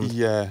 million.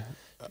 Yeah,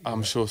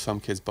 I'm sure some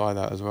kids buy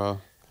that as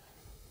well.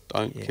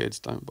 Kids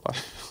don't buy.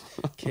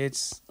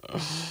 kids.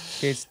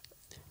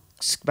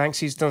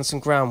 Banksy's done some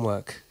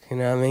groundwork. You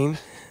know what I mean?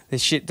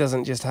 This shit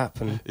doesn't just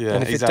happen. Yeah,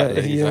 and if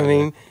exactly. You know what I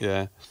mean?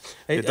 Yeah,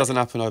 it doesn't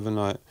happen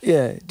overnight.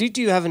 Yeah. Do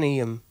you have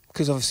any?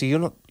 Because obviously you're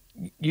not.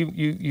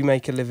 You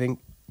make a living.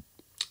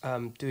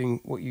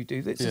 Doing what you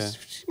do, that's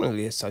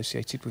similarly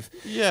associated with.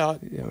 Yeah,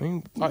 you know what I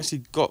mean, I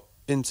actually got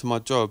into my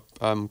job,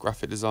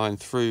 graphic design,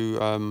 through.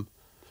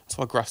 That's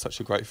why Graff's such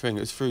a great thing.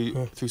 It was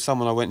through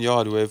someone I went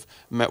yard with,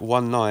 met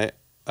one night,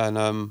 and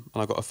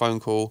I got a phone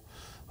call.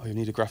 Oh, you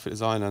need a graphic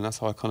designer, and that's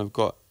how I kind of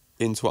got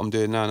into what I'm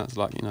doing now. And that's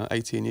like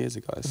 18 years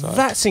ago. So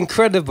that's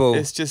incredible.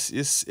 It's just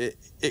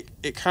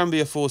it can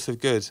be a force of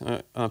good.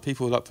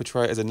 People like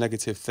portray it as a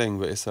negative thing,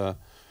 but it's a.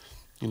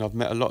 I've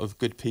met a lot of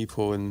good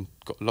people and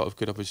got a lot of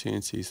good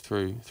opportunities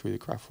through the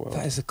Graff world.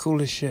 That is the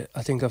coolest shit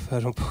I think I've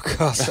heard on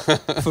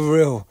podcasts. For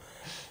real.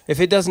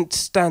 If it doesn't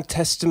stand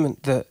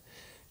testament that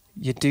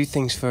you do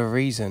things for a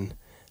reason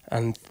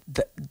and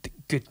that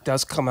good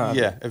does come out.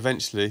 Yeah,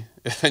 eventually.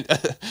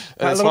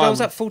 How long ago was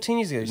that? 14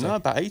 years ago? No,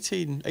 about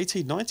 18,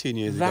 19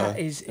 years ago. That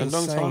is a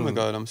long time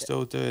ago, and I'm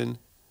still doing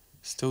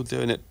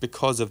it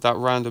because of that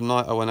random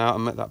night I went out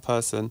and met that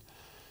person.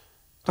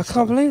 I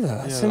can't believe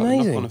that. That's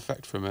amazing. Knock-on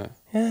effect from it.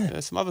 Yeah.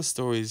 Some other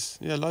stories.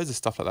 Yeah, loads of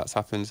stuff like that's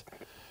happened.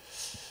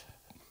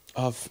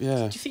 Do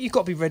you think you've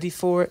got to be ready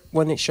for it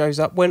when it shows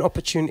up, when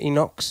opportunity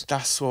knocks?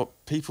 That's what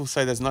people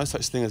say. There's no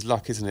such thing as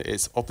luck, isn't it?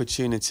 It's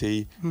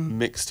opportunity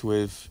mixed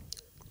with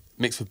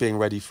being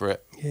ready for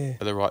it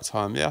at the right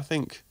time. Yeah, I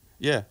think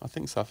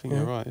so. I think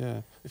you're right.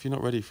 Yeah, if you're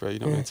not ready for it,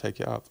 you're not going to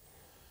take it up.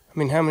 I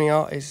mean, how many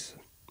artists,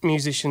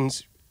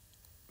 musicians,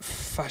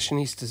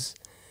 fashionistas?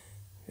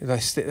 They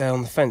sit there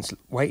on the fence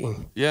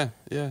waiting. Yeah,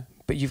 yeah.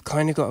 But you've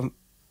kind of got to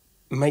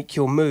make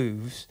your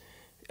moves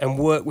and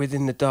work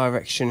within the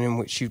direction in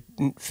which you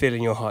feel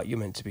in your heart you're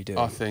meant to be doing.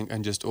 I think,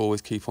 and just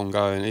always keep on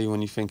going. Even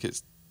when you think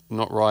it's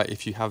not right,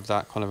 if you have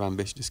that kind of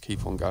ambition, just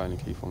keep on going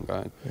and keep on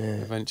going. Yeah.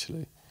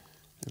 Eventually.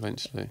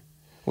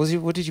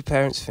 What did your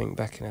parents think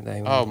back in the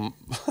day?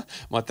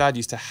 My dad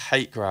used to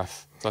hate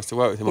Graff. So I used to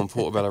work with him on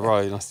Portobello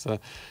Road, and I used to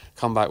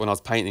come back when I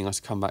was painting. I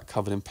used to come back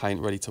covered in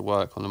paint, ready to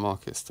work on the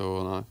market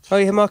stall. And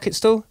you had market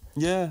stall?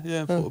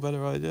 Yeah, Portobello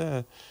Road.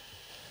 Yeah.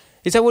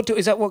 Is that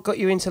what got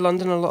you into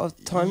London a lot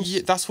of times?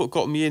 Yeah, that's what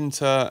got me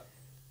into.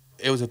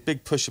 It was a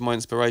big push of my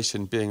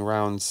inspiration being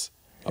around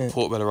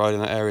Portobello Road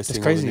in that area,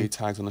 seeing all the new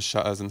tags on the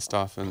shutters and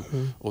stuff, and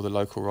all the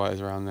local writers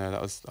around there.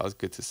 That was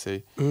good to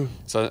see.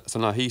 So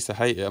no, he used to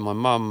hate it, and my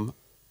mum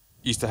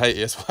used to hate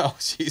it as well.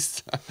 She used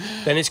to,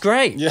 then it's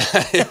great. Yeah,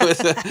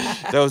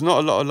 there was not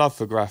a lot of love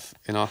for Graff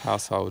in our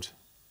household.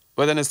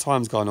 But then as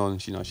time's gone on,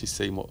 she's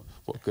seen what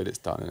good it's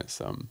done, and it's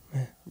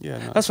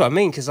That's what I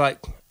mean, because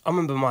like I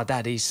remember my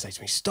dad, he used to say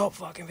to me, "Stop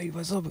fucking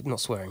beatboxing."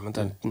 Not swearing, my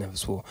dad never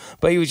swore,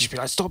 but he would just be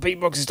like, "Stop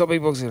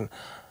beatboxing." And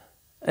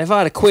if I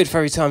had a quid for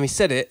every time he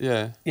said it, you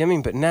know what I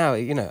mean. But now,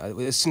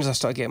 as soon as I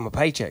started getting my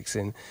paychecks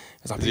in,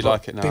 it's like, you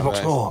like it now?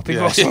 Beatbox more,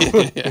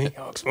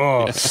 beatbox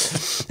more.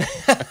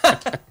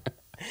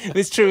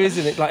 It's true,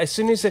 isn't it? Like as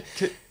soon as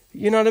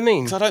you know what I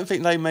mean? Because I don't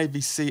think they maybe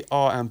see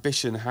our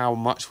ambition, how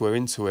much we're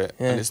into it,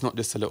 and it's not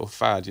just a little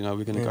fad.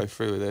 We're going to go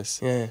through with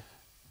this. Yeah, and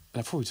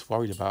they're probably just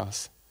worried about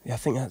us. Yeah, I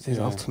think that is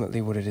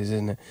ultimately what it is,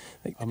 isn't it?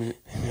 Like, I mean,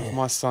 if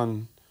my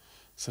son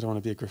said I want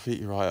to be a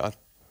graffiti writer,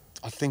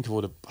 I think of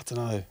all the, I don't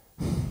know,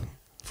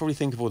 probably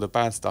think of all the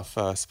bad stuff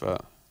first,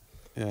 but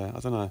yeah, I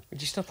don't know.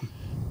 Would you stop him?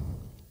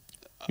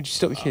 Would you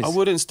stop your kids? I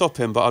wouldn't stop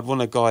him, but I'd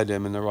want to guide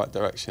him in the right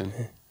direction.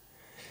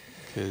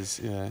 Because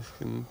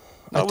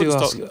I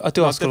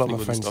do ask a lot of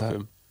my friends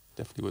that.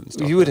 Definitely wouldn't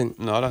stop. You wouldn't?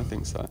 No, I don't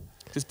think so.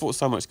 It's brought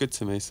so much good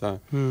to me. So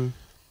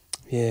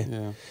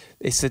yeah,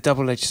 it's a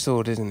double-edged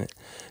sword, isn't it?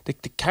 The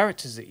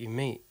characters that you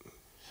meet.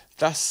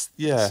 It's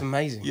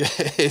amazing. Yeah,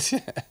 it is. Yeah.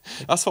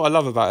 That's what I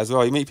love about it as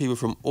well. You meet people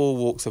from all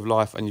walks of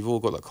life, and you've all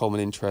got that common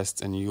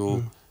interest, and you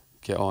all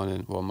get on,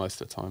 and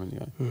most of the time,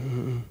 anyway.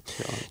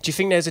 Get on. Do you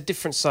think there's a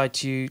different side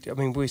to you? I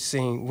mean, we're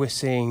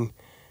seeing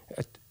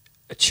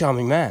a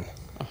charming man.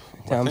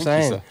 You know what I'm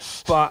saying?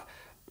 But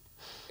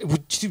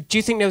do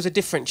you think there was a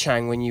different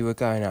Chang when you were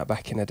going out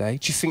back in the day?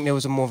 Do you think there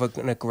was more of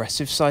an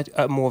aggressive side,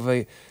 more of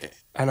a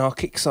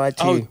anarchic side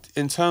to you?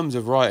 In terms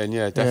of writing,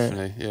 yeah,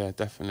 definitely. Yeah,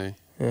 definitely.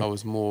 I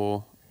was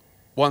more...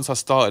 Once I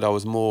started, I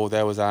was more...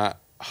 There was that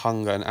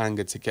hunger and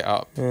anger to get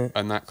up,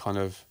 and that kind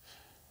of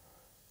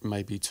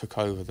maybe took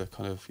over the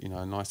kind of,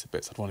 nicer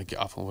bits. I'd want to get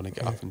up,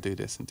 and do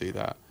this and do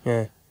that.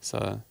 Yeah.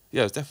 So,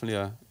 yeah, it was definitely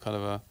a kind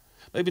of a...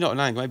 Maybe not an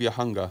anger, maybe a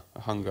hunger.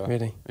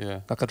 Really? Yeah.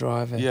 Like a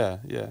drive. Yeah.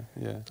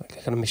 Like a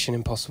kind of Mission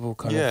Impossible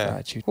kind of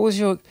attitude. What was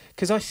your...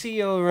 Because I see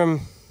you're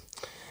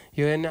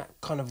in that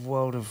kind of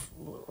world of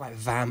like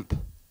Vamp.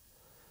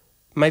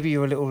 Maybe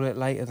you're a little bit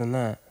later than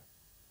that.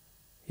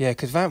 Yeah,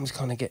 because Vamp was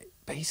kind of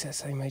but he's the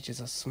same age as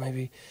us,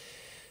 maybe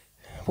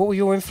What were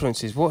your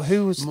influences?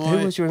 Who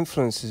was your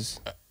influences?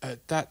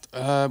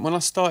 When I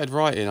started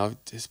writing,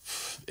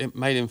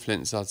 main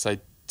influence, I'd say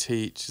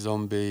Teach,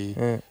 Zombie,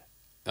 DDS,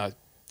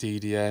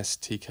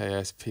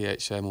 TKS,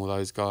 PHM, all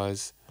those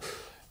guys.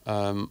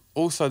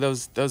 Also, there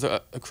was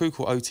a crew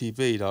called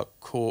OTB, like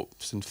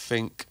Corpse and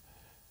Fink.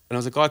 And there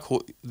was a guy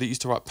that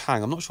used to write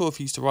Pang. I'm not sure if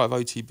he used to write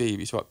with OTB, but he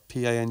used to write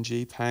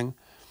P-A-N-G, Pang.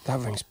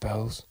 That rings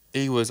bells. I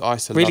used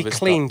to really love his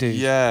clean, stuff. dude.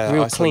 Yeah,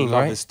 real I used clean, to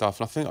love right? his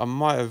stuff. And I think I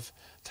might have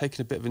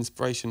taken a bit of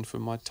inspiration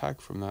from my tag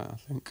from that, I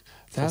think.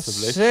 That's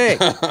possibly. sick.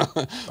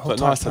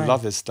 But I used to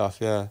love his stuff,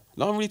 yeah.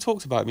 No one really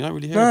talks about him. You don't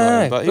really hear No,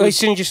 about him. But well, it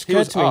soon just he occurred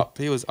was to me. up.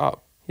 He was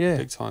up Yeah.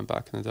 big time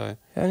back in the day.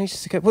 Yeah, and he's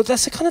just well,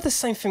 that's kind of the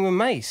same thing with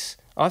Mace,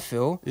 I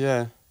feel.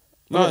 Yeah.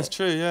 No, Yeah. it's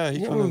true, yeah.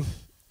 Yeah.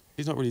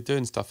 He's not really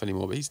doing stuff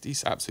anymore, but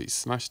he's absolutely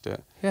smashed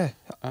it. Yeah.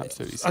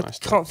 Absolutely I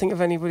smashed it. can't think of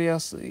anybody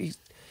else. He's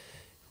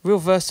real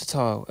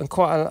versatile and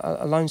quite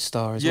a lone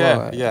star as Yeah,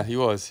 well. yeah, he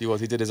was.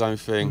 He did his own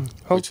thing,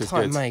 Hold which was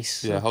tight, good.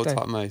 Mace. Yeah, hold Okay.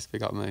 tight, Mace.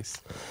 Big up,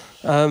 Mace.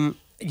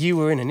 You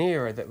were in an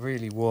era that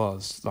really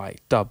was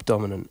like dub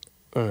dominant,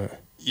 wasn't it?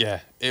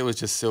 Yeah, it was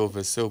just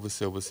silvers.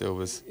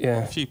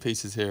 Yeah. A few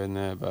pieces here and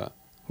there, but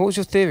What was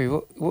your theory?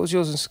 What was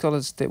yours and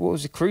Skola's? What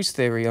was the crew's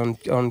theory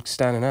on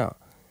standing out?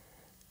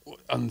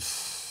 I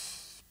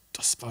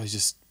suppose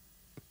just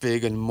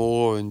big and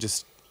more and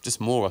just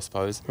more, I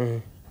suppose.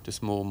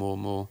 Just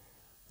more.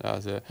 That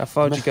was it. How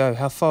far would you go?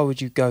 How far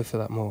would you go for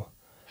that more?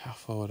 How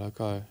far would I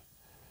go?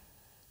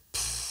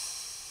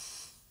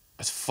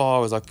 As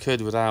far as I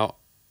could without,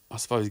 I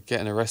suppose,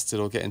 getting arrested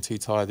or getting too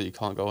tired that you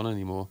can't go on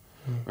anymore.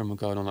 I remember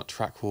going on like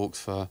track walks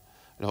for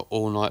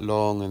all night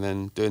long and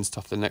then doing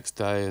stuff the next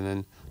day and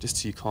then just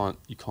till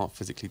you can't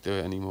physically do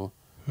it anymore.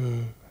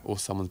 Or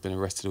someone's been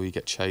arrested or you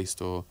get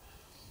chased or...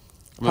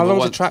 How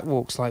long are track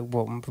walks? Like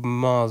what?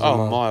 Miles?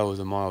 Oh, and miles? miles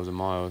and miles and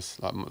miles,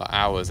 like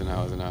hours and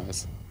hours and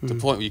hours. To the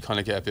point where you kind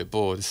of get a bit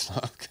bored. It's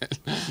like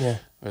Yeah.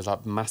 there's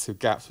like massive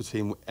gaps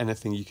between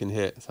anything you can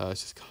hit. So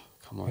it's just,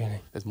 come on,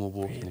 Really? there's more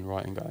walking and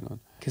writing going on.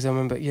 Because I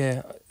remember,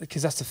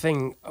 because that's the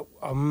thing.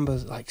 I remember,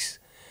 like,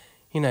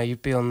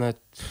 you'd be on the,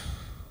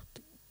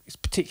 it's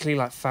particularly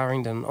like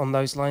Farringdon, on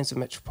those lines of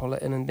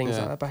Metropolitan and things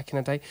Yeah. like that back in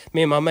the day.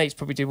 Me and my mates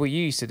probably did what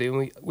you used to do,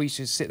 and we used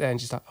to sit there and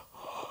just like,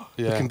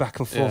 looking back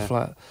and forth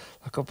like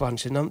a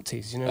bunch of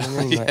numpties, you know what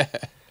I mean?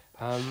 Like,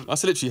 I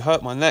used to literally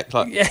hurt my neck,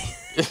 like, yeah.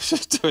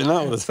 just doing that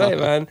all the Say time.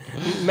 it, man.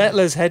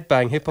 Metalers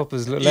headbang, hip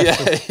hoppers look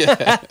left.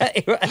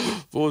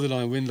 Yeah.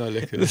 Borderline window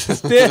lickers.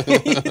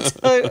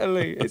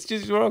 Totally, it's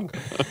just wrong.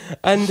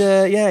 And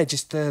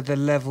just the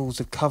levels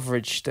of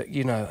coverage that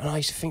and I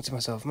used to think to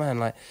myself, man,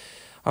 like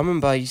I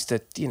remember I used to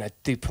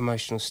do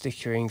promotional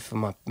stickering for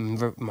my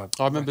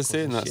I remember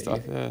seeing that stuff.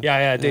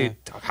 Yeah, dude.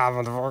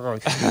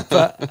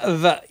 But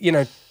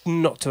that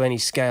not to any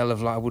scale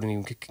of like I wouldn't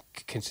even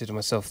consider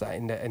myself that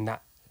in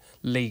that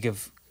league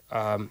of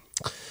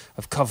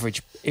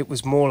coverage. It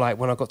was more like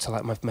when I got to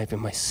like maybe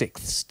my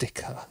sixth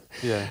sticker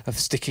of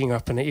sticking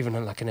up, and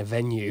even like in a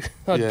venue,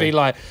 I'd be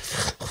like,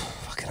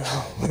 fucking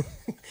hell.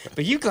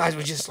 But you guys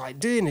were just like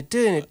doing it,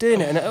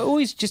 and I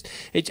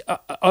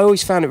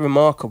always found it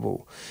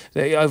remarkable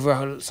that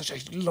over such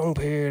a long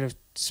period of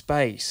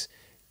space,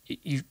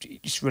 you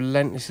just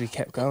relentlessly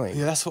kept going.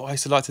 Yeah, that's what I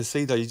used to like to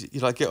see though. You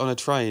like get on a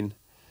train,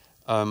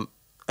 and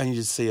you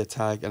just see a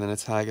tag and then a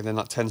tag and then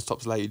like 10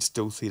 stops later you'd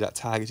still see that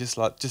tag. It's just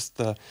like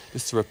the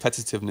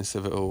repetitiveness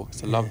of it all.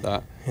 So I love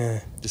that.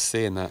 Yeah. Just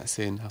seeing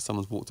how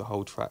someone's walked a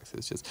whole track. So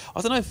it's just,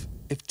 I don't know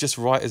if just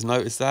writers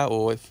notice that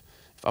or if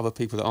other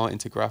people that aren't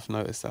into Graff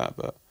notice that,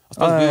 but I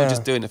suppose we were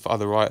just doing it for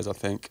other writers, I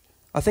think.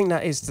 I think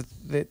that is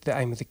the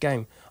aim of the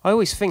game.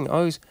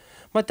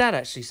 My dad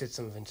actually said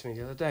something to me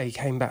the other day. He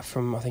came back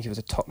from, I think it was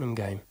a Tottenham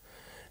game,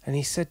 and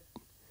he said,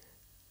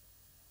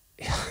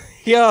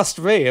 he asked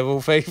me, of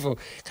all people,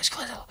 there's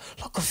quite a lot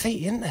of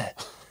graffiti, isn't there?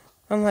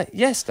 I'm like,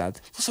 yes,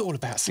 Dad. What's it all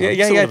about, son?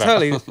 Yeah,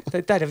 totally.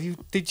 Dad,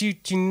 do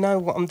you know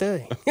what I'm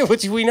doing?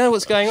 Do we know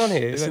what's going on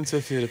here? Listen to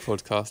a few of the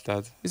podcasts,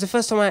 Dad. It's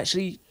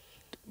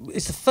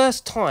the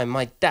first time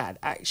my dad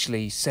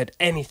actually said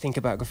anything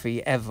about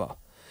graffiti ever.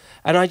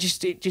 And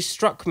it just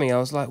struck me. I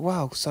was like,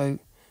 wow, so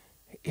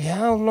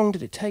how long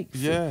did it take?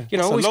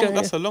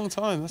 That's a long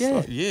time. That's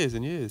like years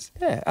and years.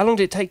 Yeah, how long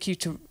did it take you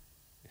to...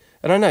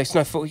 And I know it's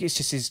no fault, it's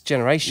just his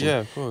generation. Yeah,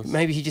 of course.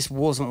 Maybe he just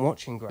wasn't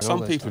watching Graff.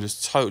 Some people are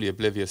just totally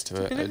oblivious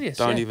to it. They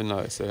don't even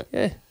notice it.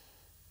 Yeah.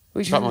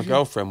 In fact, my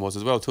girlfriend was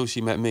as well. Till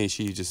she met me,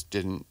 she just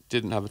didn't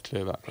have a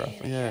clue about Graff.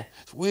 Really? Yeah,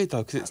 it's weird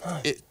though because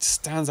it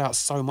stands out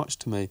so much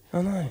to me.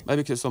 I know.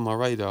 Maybe because it's on my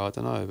radar. I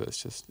don't know, but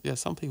it's just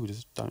some people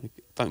just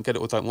don't get it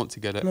or don't want to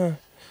get it. No,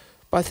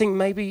 but I think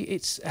maybe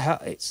it's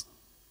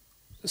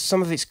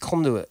some of its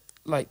conduit,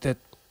 like the.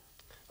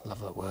 I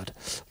love that word.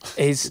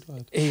 Is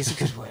a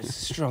good word.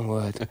 It's a strong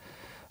word.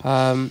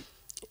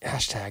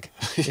 Hashtag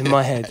in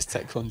my head.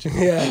 Hashtag conduit.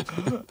 Yeah.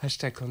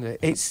 Hashtag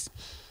conduit.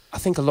 I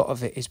think a lot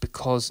of it is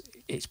because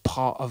it's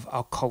part of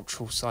our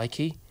cultural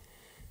psyche.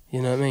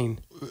 You know what I mean?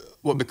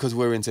 Well, because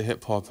we're into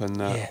hip hop and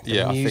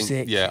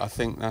music. I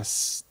think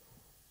that's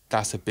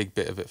a big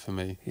bit of it for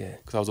me. Yeah.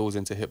 Because I was always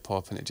into hip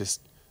hop and it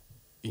just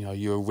you know,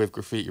 you were with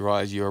graffiti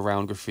writers, you were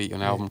around graffiti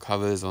on album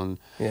covers, on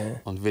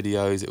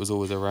videos. It was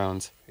always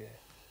around. Yeah.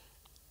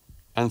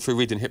 And through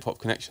reading Hip Hop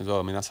Connection as well.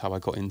 I mean, that's how I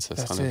got into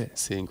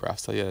seeing Graff.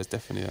 So yeah, there's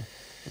definitely a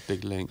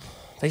big link.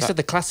 They used to have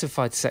the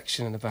classified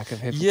section in the back of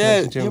Hip Hop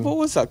Connection. Yeah, what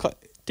was that?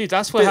 Dude,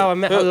 that's how I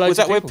met loads of people. Was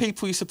that where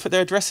people used to put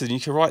their addresses and you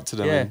could write to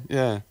them?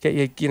 Get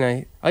your, you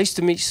know, I used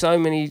to meet so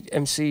many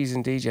MCs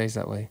and DJs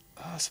that way.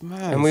 Oh, that's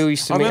mad. And we all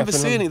used to meet. I remember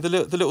seeing it, the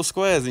little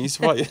squares, and you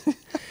used to write.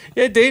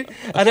 Yeah, dude.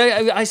 I know.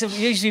 I used to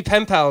usually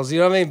pen pals. You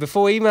know what I mean?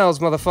 Before emails,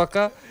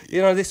 motherfucker.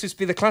 You know, this would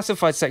be the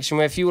classified section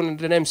where if you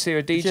wanted an MC or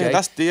a DJ. Yeah,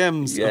 that's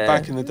DMs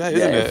back in the day,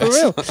 isn't it? For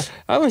real.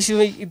 I used to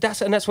meet,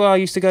 that's where I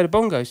used to go to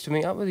Bongos to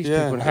meet up with these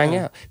people and hang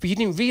out. But you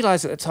didn't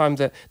realise at the time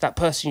that that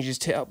person you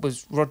just hit up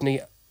was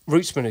Rodney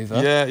Roots Maneuver.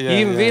 You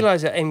didn't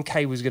realise that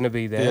MK was going to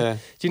be there. You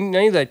didn't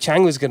know that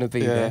Chang was going to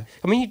be there.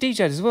 I mean, you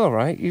DJ'd as well,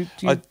 right?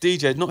 I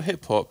DJ'd, not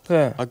hip hop.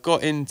 Yeah. I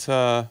got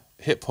into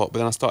hip hop, but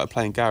then I started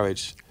playing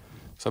garage.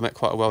 So I met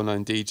quite a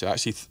well-known DJ,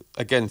 actually,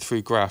 again,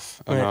 through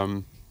Graff.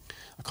 And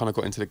I kind of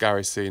got into the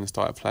garage scene and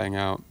started playing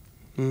out.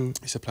 I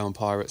used to play on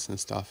Pirates and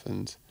stuff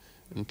and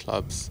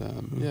clubs.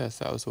 Yes,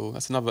 that was all.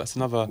 That's another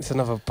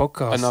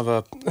podcast.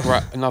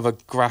 Another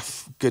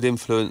Graff good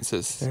influence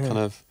that's kind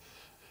of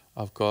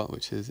I've got,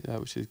 which is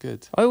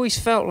good. I always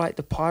felt like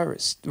the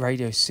Pirates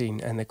radio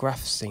scene and the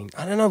Graff scene.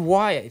 I don't know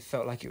why it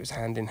felt like it was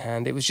hand in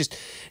hand. It was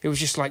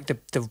just like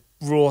the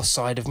raw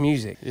side of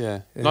music.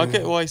 Yeah, and I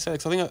get why you say.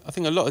 Because I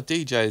think a lot of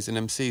DJs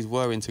and MCs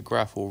were into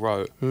Graff or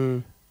wrote,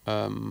 and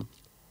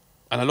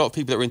a lot of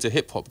people that were into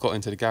hip hop got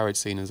into the garage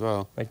scene as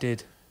well. They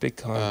did, big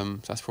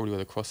time. So that's probably where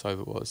the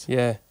crossover was.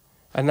 Yeah,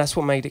 and that's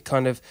what made it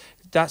kind of.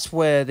 That's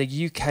where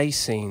the UK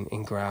scene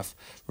in Graff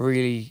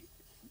really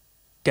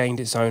gained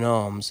its own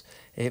arms.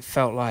 It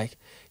felt like,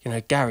 you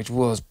know, garage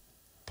was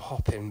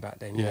popping back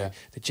then. You know,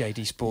 the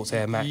JD Sports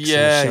Air Max.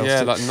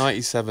 Yeah, like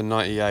 97,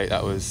 98.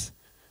 That was.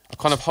 I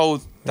kind of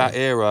hold that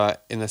era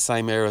in the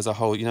same era as I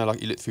hold. You know,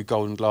 like you look through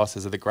golden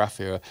glasses of the Graff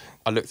era.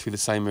 I look through the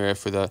same era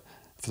for the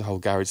whole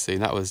garage scene.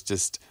 That was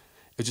just.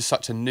 It was just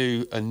such a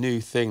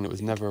new thing that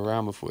was never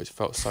around before. It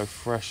felt so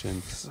fresh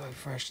and so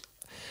fresh.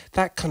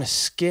 That kind of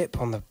skip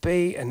on the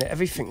beat and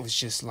everything was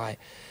just like.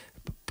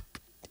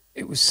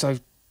 It was so.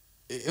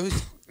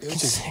 It was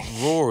just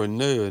raw and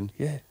new, and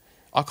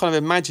I kind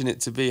of imagine it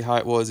to be how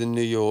it was in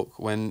New York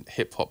when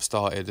hip hop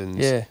started, and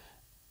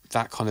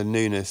that kind of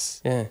newness.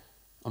 Yeah,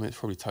 I mean it's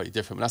probably totally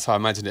different, but that's how I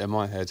imagine it in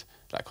my head.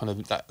 That kind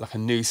of like a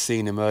new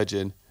scene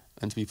emerging,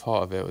 and to be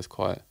part of it was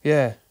quite.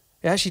 Yeah,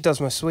 it actually does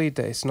my Swede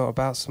that it's not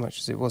about so much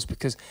as it was,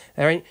 because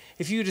there ain't.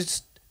 If you'd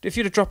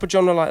have dropped a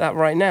genre like that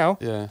right now,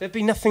 there'd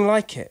be nothing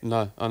like it.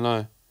 No, I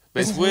know,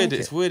 but it's weird.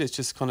 It's weird. It's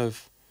just kind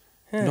of.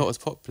 Yeah. Not as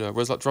popular.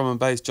 Whereas like drum and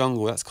bass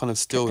jungle, that's kind of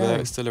still there,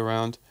 it's still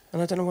around.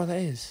 And I don't know why that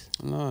is.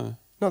 No.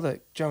 Not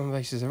that drum and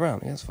bass is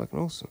around, that's fucking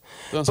awesome.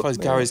 But I suppose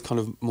Gary's kind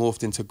of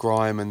morphed into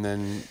grime and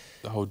then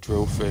the whole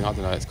drill thing, I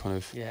don't know, it's kind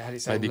of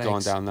maybe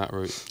gone down that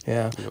route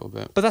a little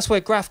bit. But that's where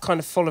Graff kind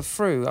of followed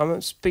through. I'm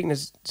speaking of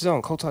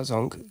Zonk, Hold Tight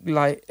Zonk,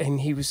 like, and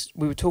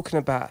we were talking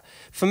about,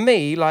 for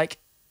me, like,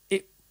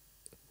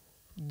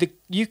 the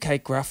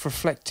UK Graff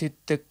reflected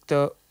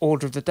the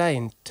order of the day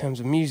in terms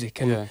of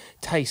music and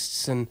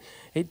tastes, and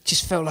it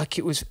just felt like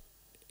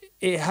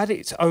it had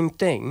its own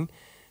thing.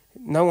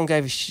 No one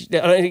gave a shit.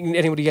 I don't think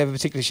anybody gave a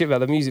particular shit about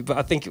the music, but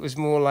I think it was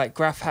more like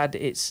Graff had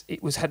its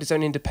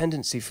own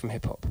independency from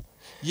hip hop.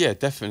 Yeah,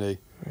 definitely.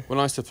 When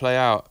I used to play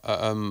out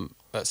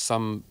at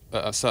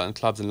certain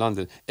clubs in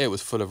London, it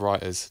was full of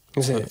writers.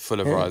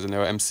 Full of writers, and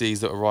there were MCs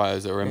that were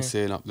writers that were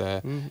MCing up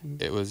there.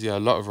 It was a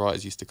lot of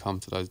writers used to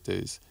come to those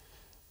dudes.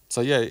 So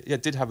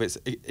it did have it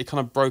kind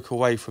of broke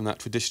away from that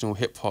traditional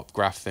hip hop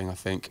Graff thing, I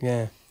think.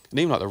 Yeah. And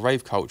even like the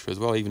rave culture as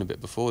well, even a bit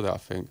before that, I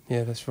think.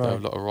 Yeah, that's right. There were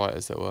a lot of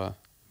writers that were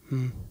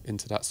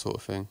into that sort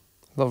of thing.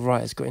 A lot of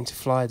writers got into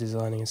flyer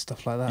designing and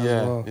stuff like that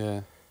as well. Yeah.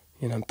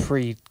 You know,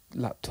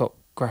 pre-laptop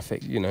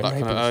graphic, you know. Like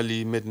kind of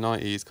early,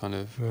 mid-90s kind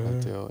of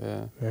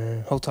deal,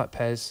 yeah. Hold Tight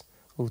Pez,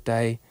 all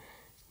day,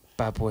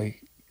 bad boy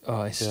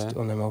artists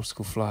on them old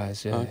school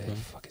flyers,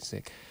 fucking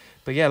sick.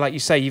 But yeah, like you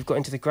say, you've got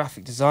into the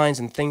graphic designs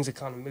and things are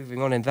kind of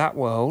moving on in that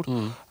world.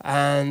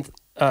 And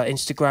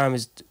Instagram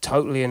is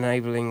totally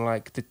enabling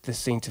like the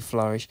scene to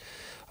flourish.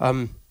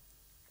 Do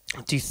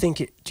you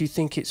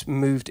think it's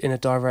moved in a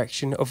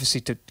direction,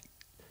 obviously to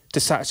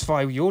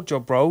satisfy your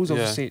job roles?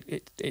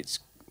 Obviously,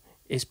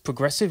 it's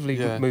progressively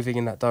moving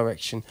in that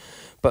direction.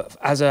 But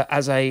as a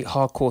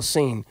hardcore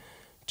scene,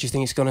 do you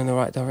think it's gone in the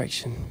right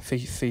direction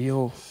for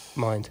your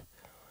mind?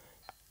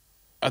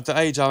 At the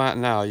age I'm at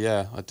now,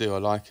 yeah, I do. I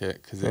like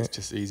it because it's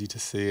just easy to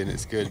see and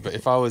it's good. But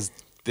if I was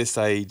if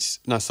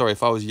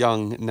I was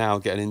young now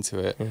getting into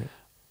it,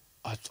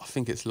 I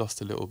think it's lost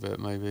a little bit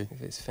maybe.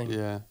 If it's thing.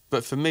 Yeah.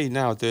 But for me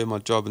now, doing my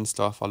job and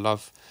stuff, I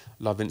love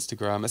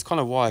Instagram. It's kind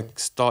of why I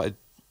started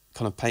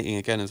kind of painting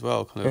again as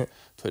well, kind of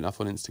putting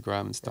up on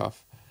Instagram and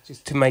stuff.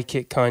 Just to make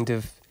it kind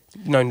of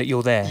known that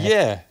you're there.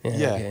 Yeah.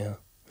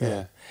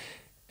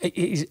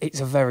 It's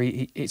a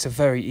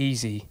very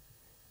easy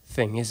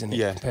thing, isn't it?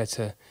 Yeah. Compared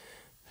to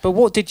But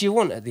what did you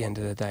want at the end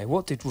of the day?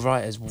 What did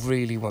writers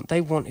really want?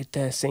 They wanted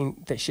their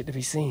shit to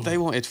be seen. They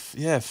wanted,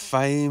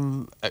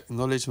 fame,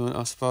 acknowledgement,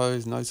 I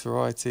suppose,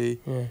 notoriety.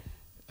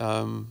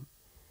 Yeah.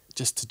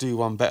 Just to do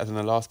one better than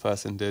the last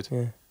person did,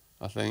 Yeah.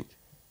 I think,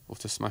 or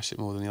to smash it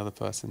more than the other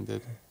person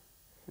did.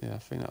 Yeah, I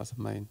think that was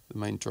the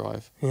main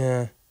drive.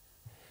 Yeah.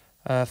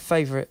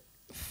 Favourite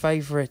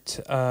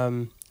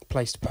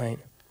place to paint?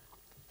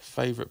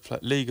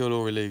 Favourite legal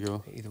or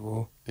illegal? Either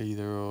or.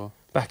 Either or.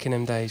 Back in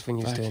them days when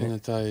you was doing it. Back in the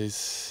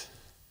days,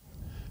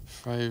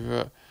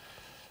 favourite,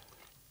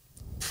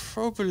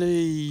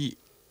 probably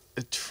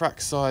the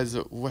track sides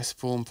at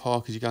Westbourne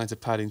Park as you go into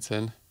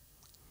Paddington,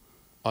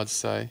 I'd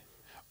say.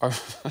 I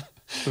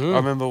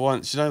remember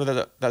once, you know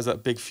that was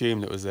that big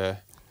fume that was there?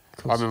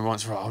 I remember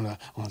once, right, I'm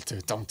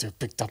gonna do a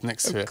big dub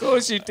next to it. Of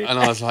course you did. And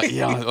I was like,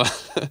 yeah.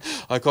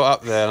 I got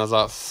up there and I was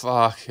like,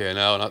 fucking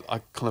hell. And I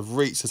kind of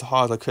reached as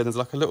high as I could. There's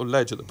like a little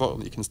ledge at the bottom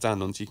that you can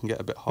stand on so you can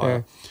get a bit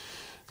higher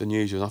than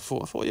usual. And I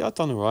thought, yeah, I'd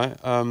done all right.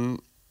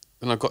 And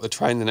I got the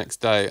train the next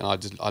day and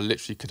I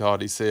literally could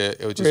hardly see it.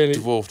 It was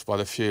just dwarfed by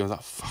the fume. I was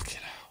like, fucking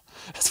hell.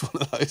 That's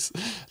one of those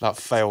like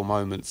fail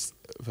moments.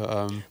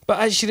 But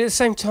actually, at the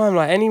same time,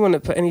 like anyone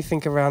that put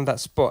anything around that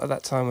spot at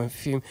that time when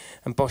Fume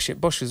and Bosch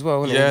as well,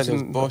 wasn't yeah, it? there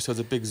was Bosch. There was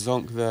a big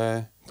zonk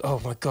there. Oh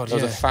my god,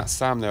 there was a Fat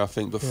Sam there, I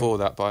think, before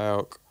that by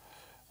Elk.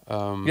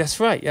 That's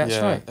right. Yeah,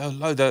 that's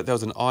right. There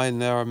was an iron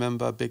there. I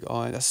remember a big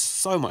iron. There's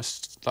so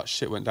much like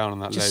shit went down on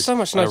that ledge. Just so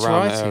much around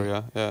notoriety. that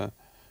area. Yeah.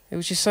 It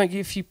was just like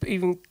if you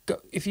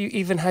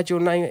even had your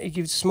name,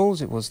 you small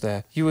as it was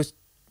there, you were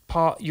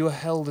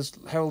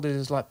heralded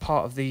as like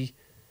part of the.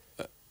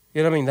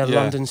 You know what I mean? The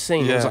London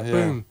scene. It was like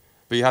boom.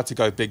 But you had to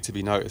go big to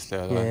be noticed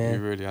there. Though. You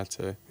really had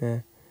to. Yeah.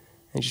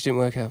 It just didn't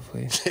work out for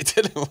you. It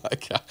didn't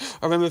work out.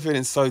 I remember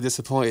feeling so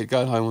disappointed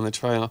going home on the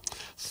train. I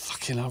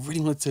really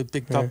wanted to do a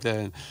big dub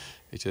there. And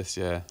it just,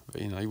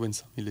 But you win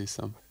some, you lose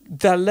some.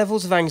 The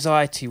levels of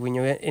anxiety when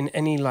you're in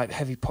any like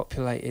heavy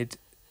populated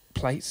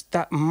place,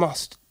 that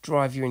must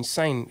drive you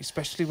insane,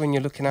 especially when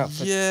you're looking out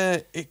for... Yeah,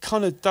 it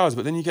kind of does.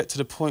 But then you get to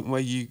the point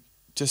where you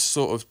just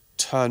sort of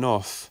turn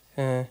off.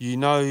 You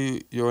know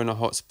you're in a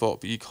hot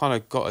spot, but you kind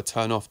of got to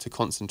turn off to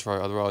concentrate.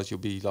 Otherwise, you'll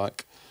be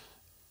like,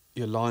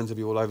 your lines will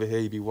be all over here.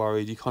 You'll be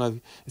worried.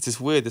 It's this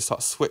weird, this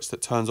like switch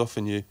that turns off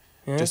in you,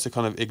 just to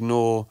kind of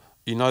ignore.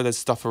 You know, there's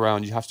stuff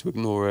around. You have to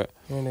ignore it,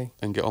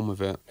 and get on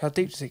with it. How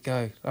deep does it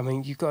go? I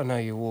mean, you've got to know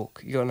your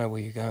walk. You got to know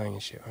where you're going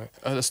and shit, right?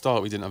 At the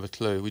start, we didn't have a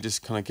clue. We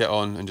just kind of get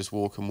on and just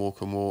walk and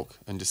walk and walk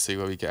and just see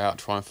where we get out.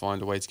 Try and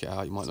find a way to get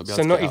out. You might not be able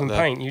to. So not get even out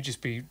there. paint. You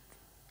just be.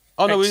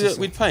 Oh no,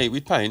 we'd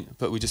paint,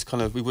 but we just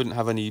kind of we wouldn't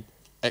have any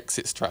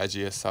exit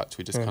strategy as such.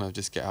 We just kind of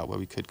just get out where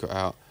we could get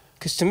out.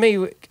 Because to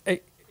me,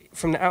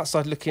 from the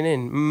outside looking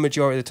in,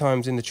 majority of the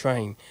times in the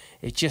train,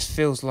 it just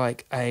feels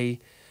like a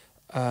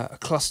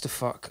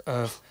clusterfuck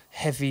of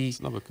heavy. It's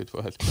another good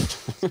word.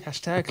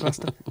 Hashtag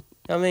cluster.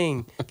 I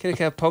mean, Killa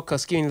Kela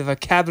podcast giving the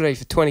vocabulary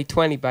for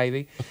 2020,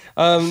 baby.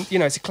 It's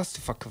a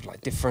clusterfuck of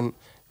like different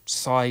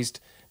sized,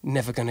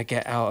 never gonna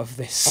get out of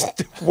this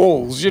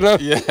walls.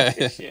 Yeah.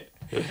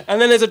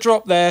 And then there's a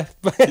drop there.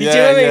 Do you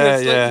know what I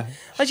mean? Yeah.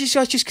 I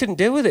just couldn't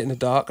deal with it in the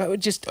dark. I would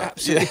just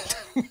absolutely.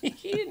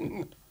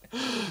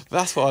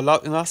 That's what I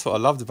love, and that's what I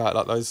loved about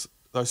like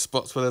those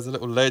spots where there's a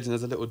little ledge and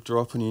there's a little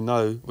drop, and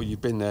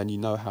you've been there and you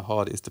know how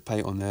hard it is to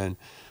paint on there, and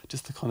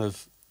just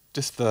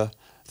the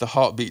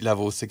heartbeat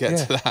levels to get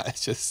to that.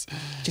 It's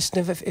just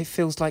never. It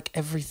feels like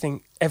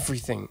everything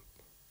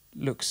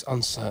looks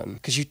uncertain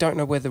because you don't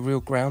know where the real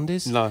ground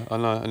is. No, I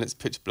know, and it's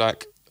pitch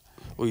black,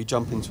 or you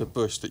jump into a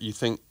bush that you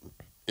think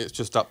it's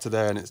just up to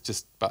there, and it's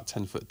just about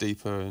 10 foot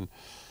deeper, and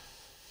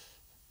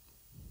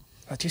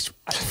it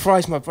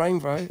fries my brain,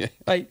 bro.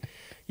 Like,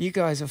 you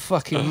guys are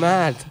fucking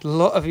mad. A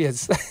lot of you.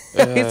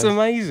 It's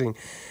amazing.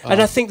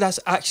 And I think that's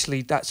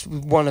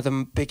one of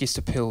the biggest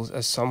appeals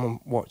as someone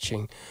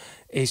watching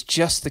is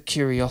just the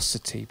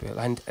curiosity, Bill.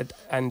 And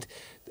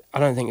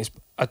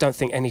I don't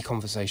think any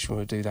conversation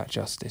will do that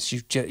justice.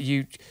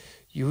 You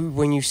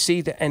when you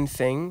see the end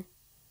thing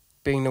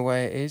being the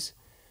way it is,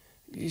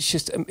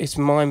 it's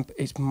mind.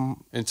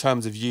 In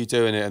terms of you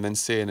doing it and then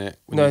seeing it.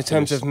 No, in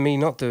terms of me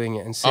not doing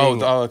it and seeing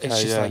it. Oh, okay,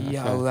 it's just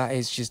that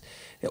is just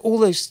all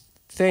those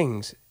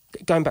things.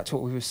 Going back to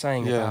what we were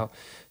saying about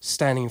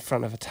standing in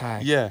front of a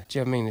tag. Yeah. Do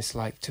you know what I mean? It's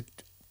like to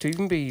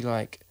even be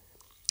like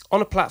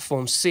on a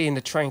platform, seeing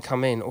the train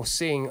come in, or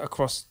seeing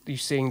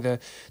the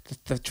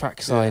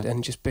trackside,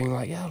 and just being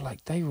like,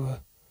 like they were.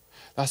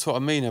 That's what I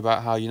mean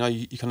about how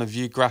you kind of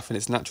view Graff in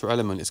its natural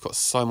element. It's got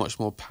so much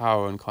more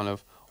power and kind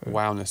of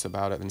wowness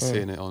about it than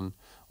seeing it on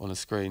a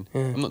screen.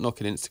 I'm not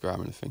knocking Instagram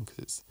or anything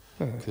because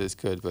it's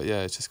good, but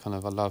it's just kind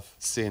of I love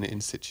seeing it in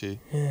situ.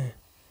 Yeah.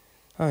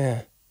 Oh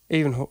yeah.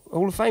 Even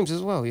Hall of Fames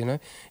as well, even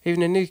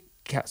the new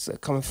cats that are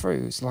coming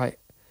through. It's like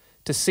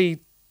to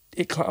see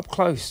it up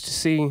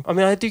close.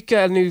 I do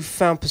get a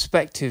newfound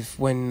perspective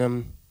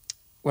when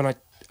I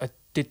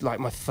did like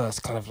my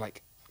first kind of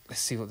like,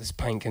 let's see what this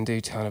paint can do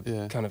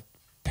kind of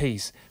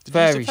piece. Did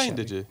Very you use the paint,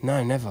 shabby. did you?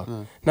 No, never.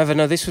 No. Never,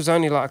 no. This was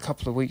only like a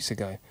couple of weeks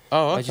ago.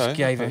 Oh, okay. I just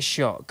gave it a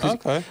shot.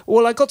 Okay.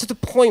 Well, I got to the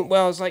point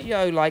where I was like,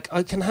 yo, like,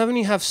 I can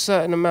only have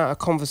certain amount of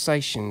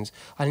conversations.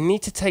 I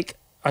need to take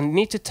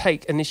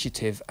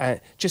initiative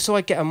just so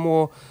I get a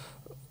more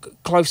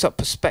close-up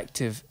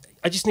perspective.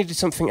 I just needed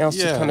something else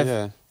to kind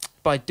of...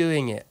 By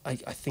doing it, I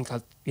think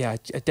I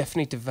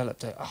definitely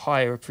developed a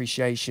higher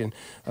appreciation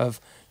of,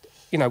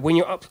 you know, when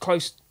you're up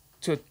close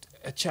to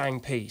a Chang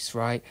piece,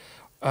 right?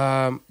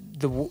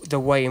 The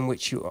way in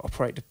which you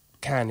operate the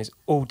can is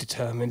all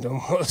determined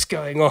on what's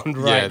going on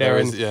right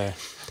there.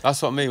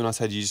 That's what I mean when I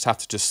said you just have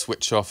to just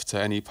switch off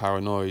to any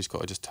paranoia. You've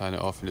got to just turn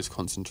it off and just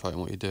concentrate on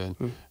what you're doing,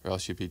 or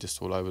else you'd be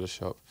just all over the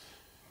shop.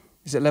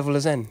 Is it level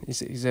as Zen?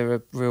 Is there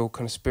a real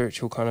kind of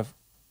spiritual kind of...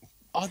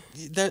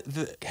 there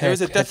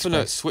is a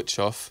definite switch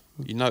off.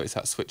 You notice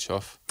that switch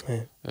off.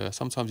 Yeah.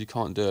 Sometimes you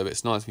can't do it, but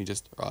it's nice when you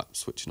just, right,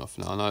 switching off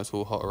now. I know it's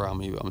all hot around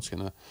me, but I'm just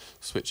going to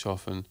switch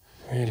off and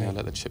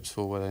let the chips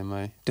fall where they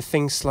may. Do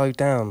things slow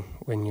down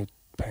when you're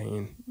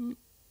painting?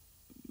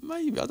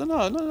 Maybe, I don't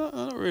know. No,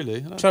 not really.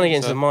 Trying to get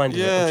into the mind of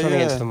it. I'm trying to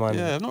get into the mind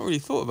of it. I've not really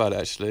thought about it,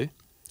 actually.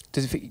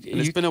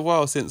 It's been a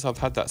while since I've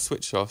had that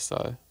switch off,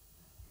 so...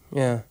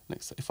 Yeah.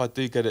 If I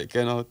do get it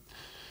again, I'll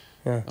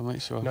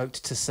make sure. Note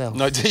to self.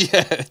 Note to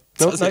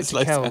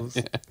Kells.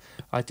 Yeah.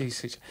 I do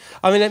switch.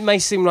 I mean, it may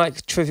seem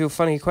like trivial,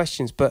 funny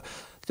questions, but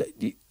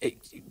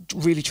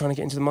really trying to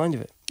get into the mind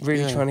of it.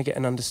 Really trying to get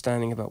an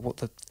understanding about what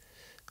the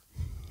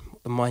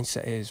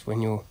mindset is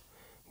when you're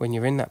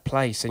in that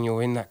place and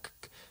you're in that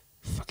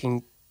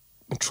fucking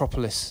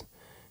metropolis.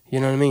 You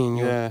know what I mean?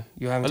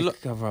 You're having to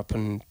cover up,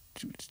 and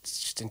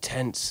it's just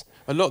intense.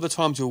 A lot of the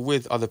times you're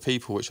with other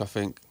people, which I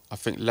think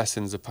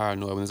lessens the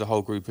paranoia. When there's a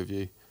whole group of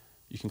you,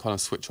 you can kind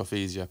of switch off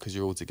easier because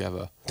you're all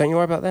together. Don't you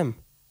worry about them?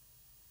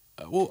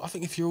 Well, I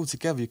think if you're all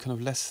together, you're kind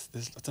of less...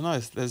 I don't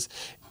know.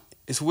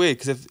 It's weird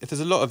because if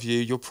there's a lot of you,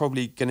 you're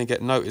probably going to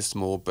get noticed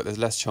more, but there's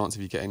less chance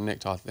of you getting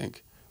nicked, I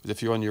think. Because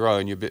if you're on your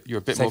own, you're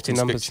a bit more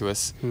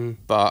conspicuous.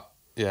 But,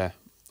 yeah,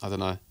 I don't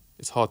know.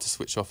 It's hard to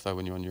switch off, though,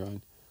 when you're on your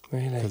own.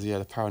 Really? Because,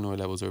 the paranoia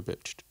levels are a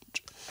bit...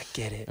 I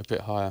get it. A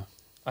bit higher.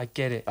 I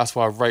get it. That's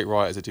why I rate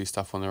writers that do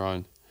stuff on their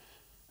own,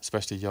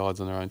 especially yards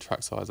on their own,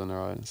 track sides on their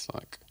own. It's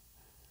like,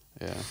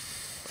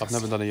 I've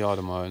never done a yard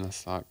on my own.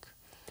 It's like...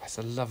 That's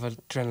a love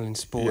adrenaline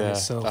sport in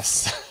itself.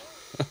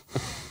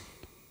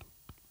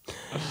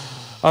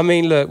 I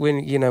mean, look,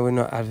 we're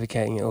not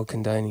advocating it or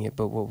condoning it,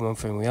 but one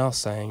thing we are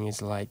saying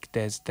is like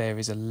there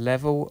is a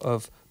level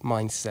of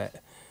mindset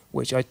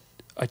which that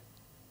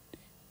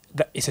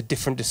it's a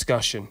different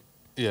discussion.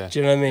 Yeah. Do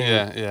you know what I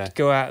mean? Yeah.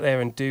 Go out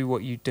there and do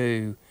what you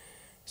do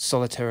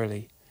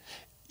solitarily.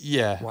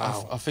 Yeah.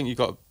 Wow. I think you've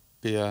got to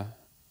be a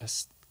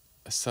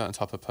certain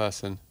type of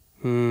person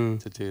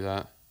to do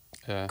that.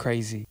 Yeah.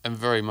 Crazy. And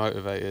very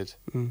motivated.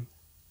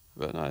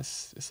 But no,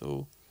 it's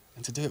all...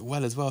 And to do it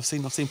well as well. I've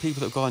seen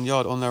people that go on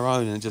yard on their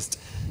own and just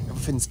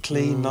everything's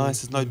clean,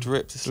 nice, there's no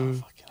drips. It's like,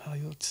 fucking hell,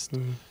 you're just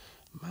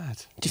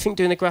mad. Do you think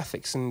doing the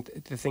graphics and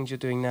the things you're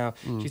doing now,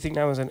 do you think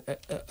that was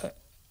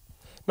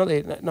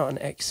not an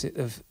exit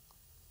of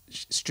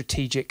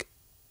strategic,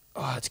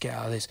 I had to get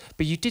out of this,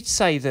 but you did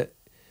say that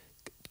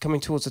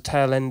coming towards the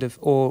tail end of,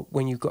 or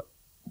when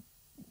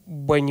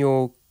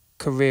your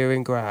career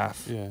in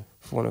Graff,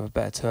 for want of a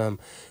better term,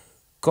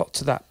 got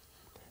to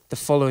the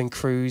following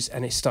cruise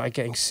and it started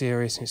getting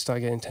serious and it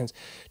started getting intense.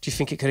 Do you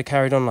think it could have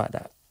carried on like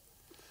that?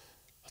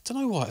 I don't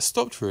know why it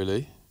stopped,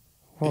 really.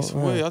 It's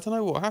weird. I don't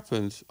know what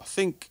happened. I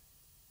think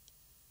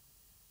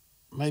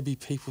maybe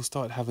people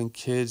started having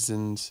kids,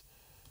 and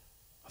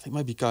I think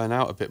maybe going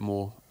out a bit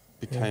more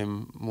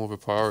became more of a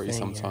priority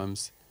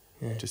sometimes.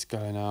 Yeah. Just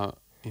going out,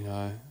 you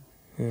know.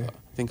 Yeah.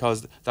 I think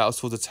that was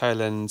towards the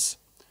tail end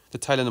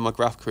of my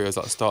Graff career. Was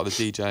like the start of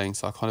the DJing,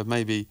 so I kind of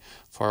maybe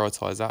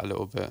prioritised that a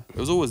little bit. It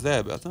was always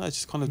there, but I don't know, it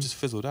just kind of just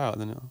fizzled out,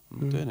 and then I'm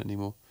not doing it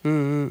anymore.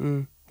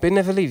 But it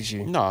never leaves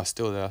you. No, I'm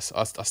still there.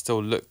 I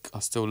still look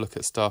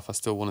at stuff. I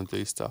still want to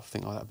do stuff. I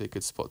think that'd be a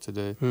good spot to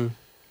do. Do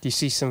you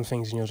see some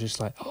things and you're just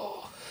like,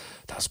 oh,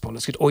 that spot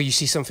looks good, or you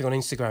see something on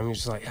Instagram and you're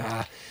just like,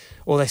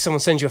 or someone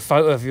sends you a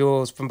photo of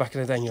yours from back in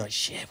the day and you're like,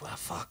 shit, well,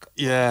 fuck.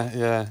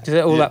 Yeah. Does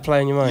it all that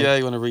play in your mind? Yeah,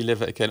 you want to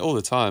relive it again all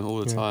the time.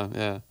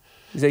 Yeah.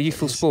 Is it a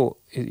youthful sport?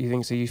 You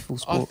think it's a youthful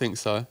sport? I think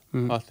so.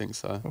 I think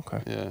so.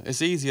 Okay. Yeah,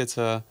 it's easier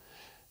to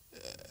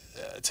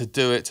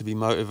do it, to be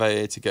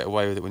motivated, to get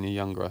away with it when you're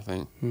younger. I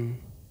think.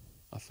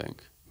 I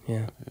think.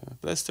 Yeah.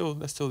 But there's still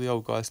the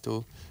old guys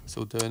still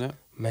doing it,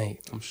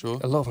 mate. I'm sure.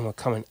 A lot of them are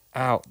coming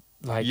out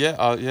like.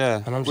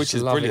 Yeah. And I'm which just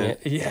is loving brilliant.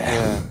 it.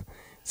 Yeah.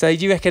 So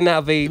do you reckon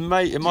that'll be...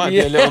 Mate, it might be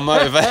a little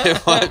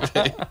motivated.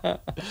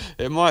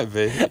 It might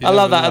be. I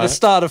love that at the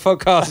start of the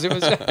podcast. It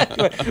was,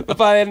 but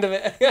by the end of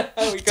it,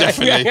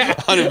 definitely,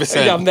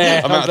 100%. I'm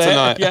there. I'm out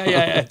there.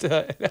 tonight.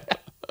 Yeah.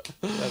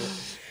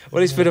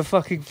 Well, it's been a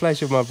fucking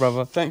pleasure, my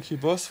brother. Thank you,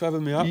 boss, for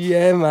having me up.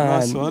 Yeah,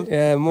 man. Nice one.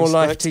 Yeah, more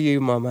life to you,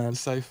 my man.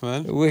 Safe,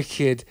 man.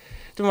 Wicked.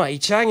 The mighty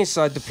Chang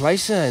inside the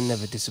place,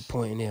 never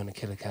disappointing here on the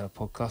Killa Kela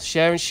podcast.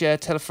 Share and share,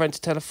 tell a friend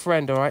to tell a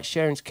friend, all right?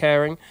 Sharing's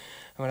caring,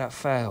 and without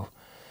fail,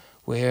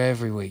 We're here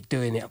every week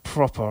doing it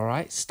proper, all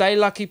right? Stay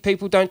lucky,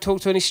 people. Don't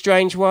talk to any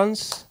strange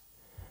ones.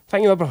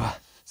 Thank you, my brother.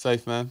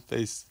 Safe, man.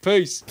 Peace.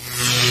 Peace.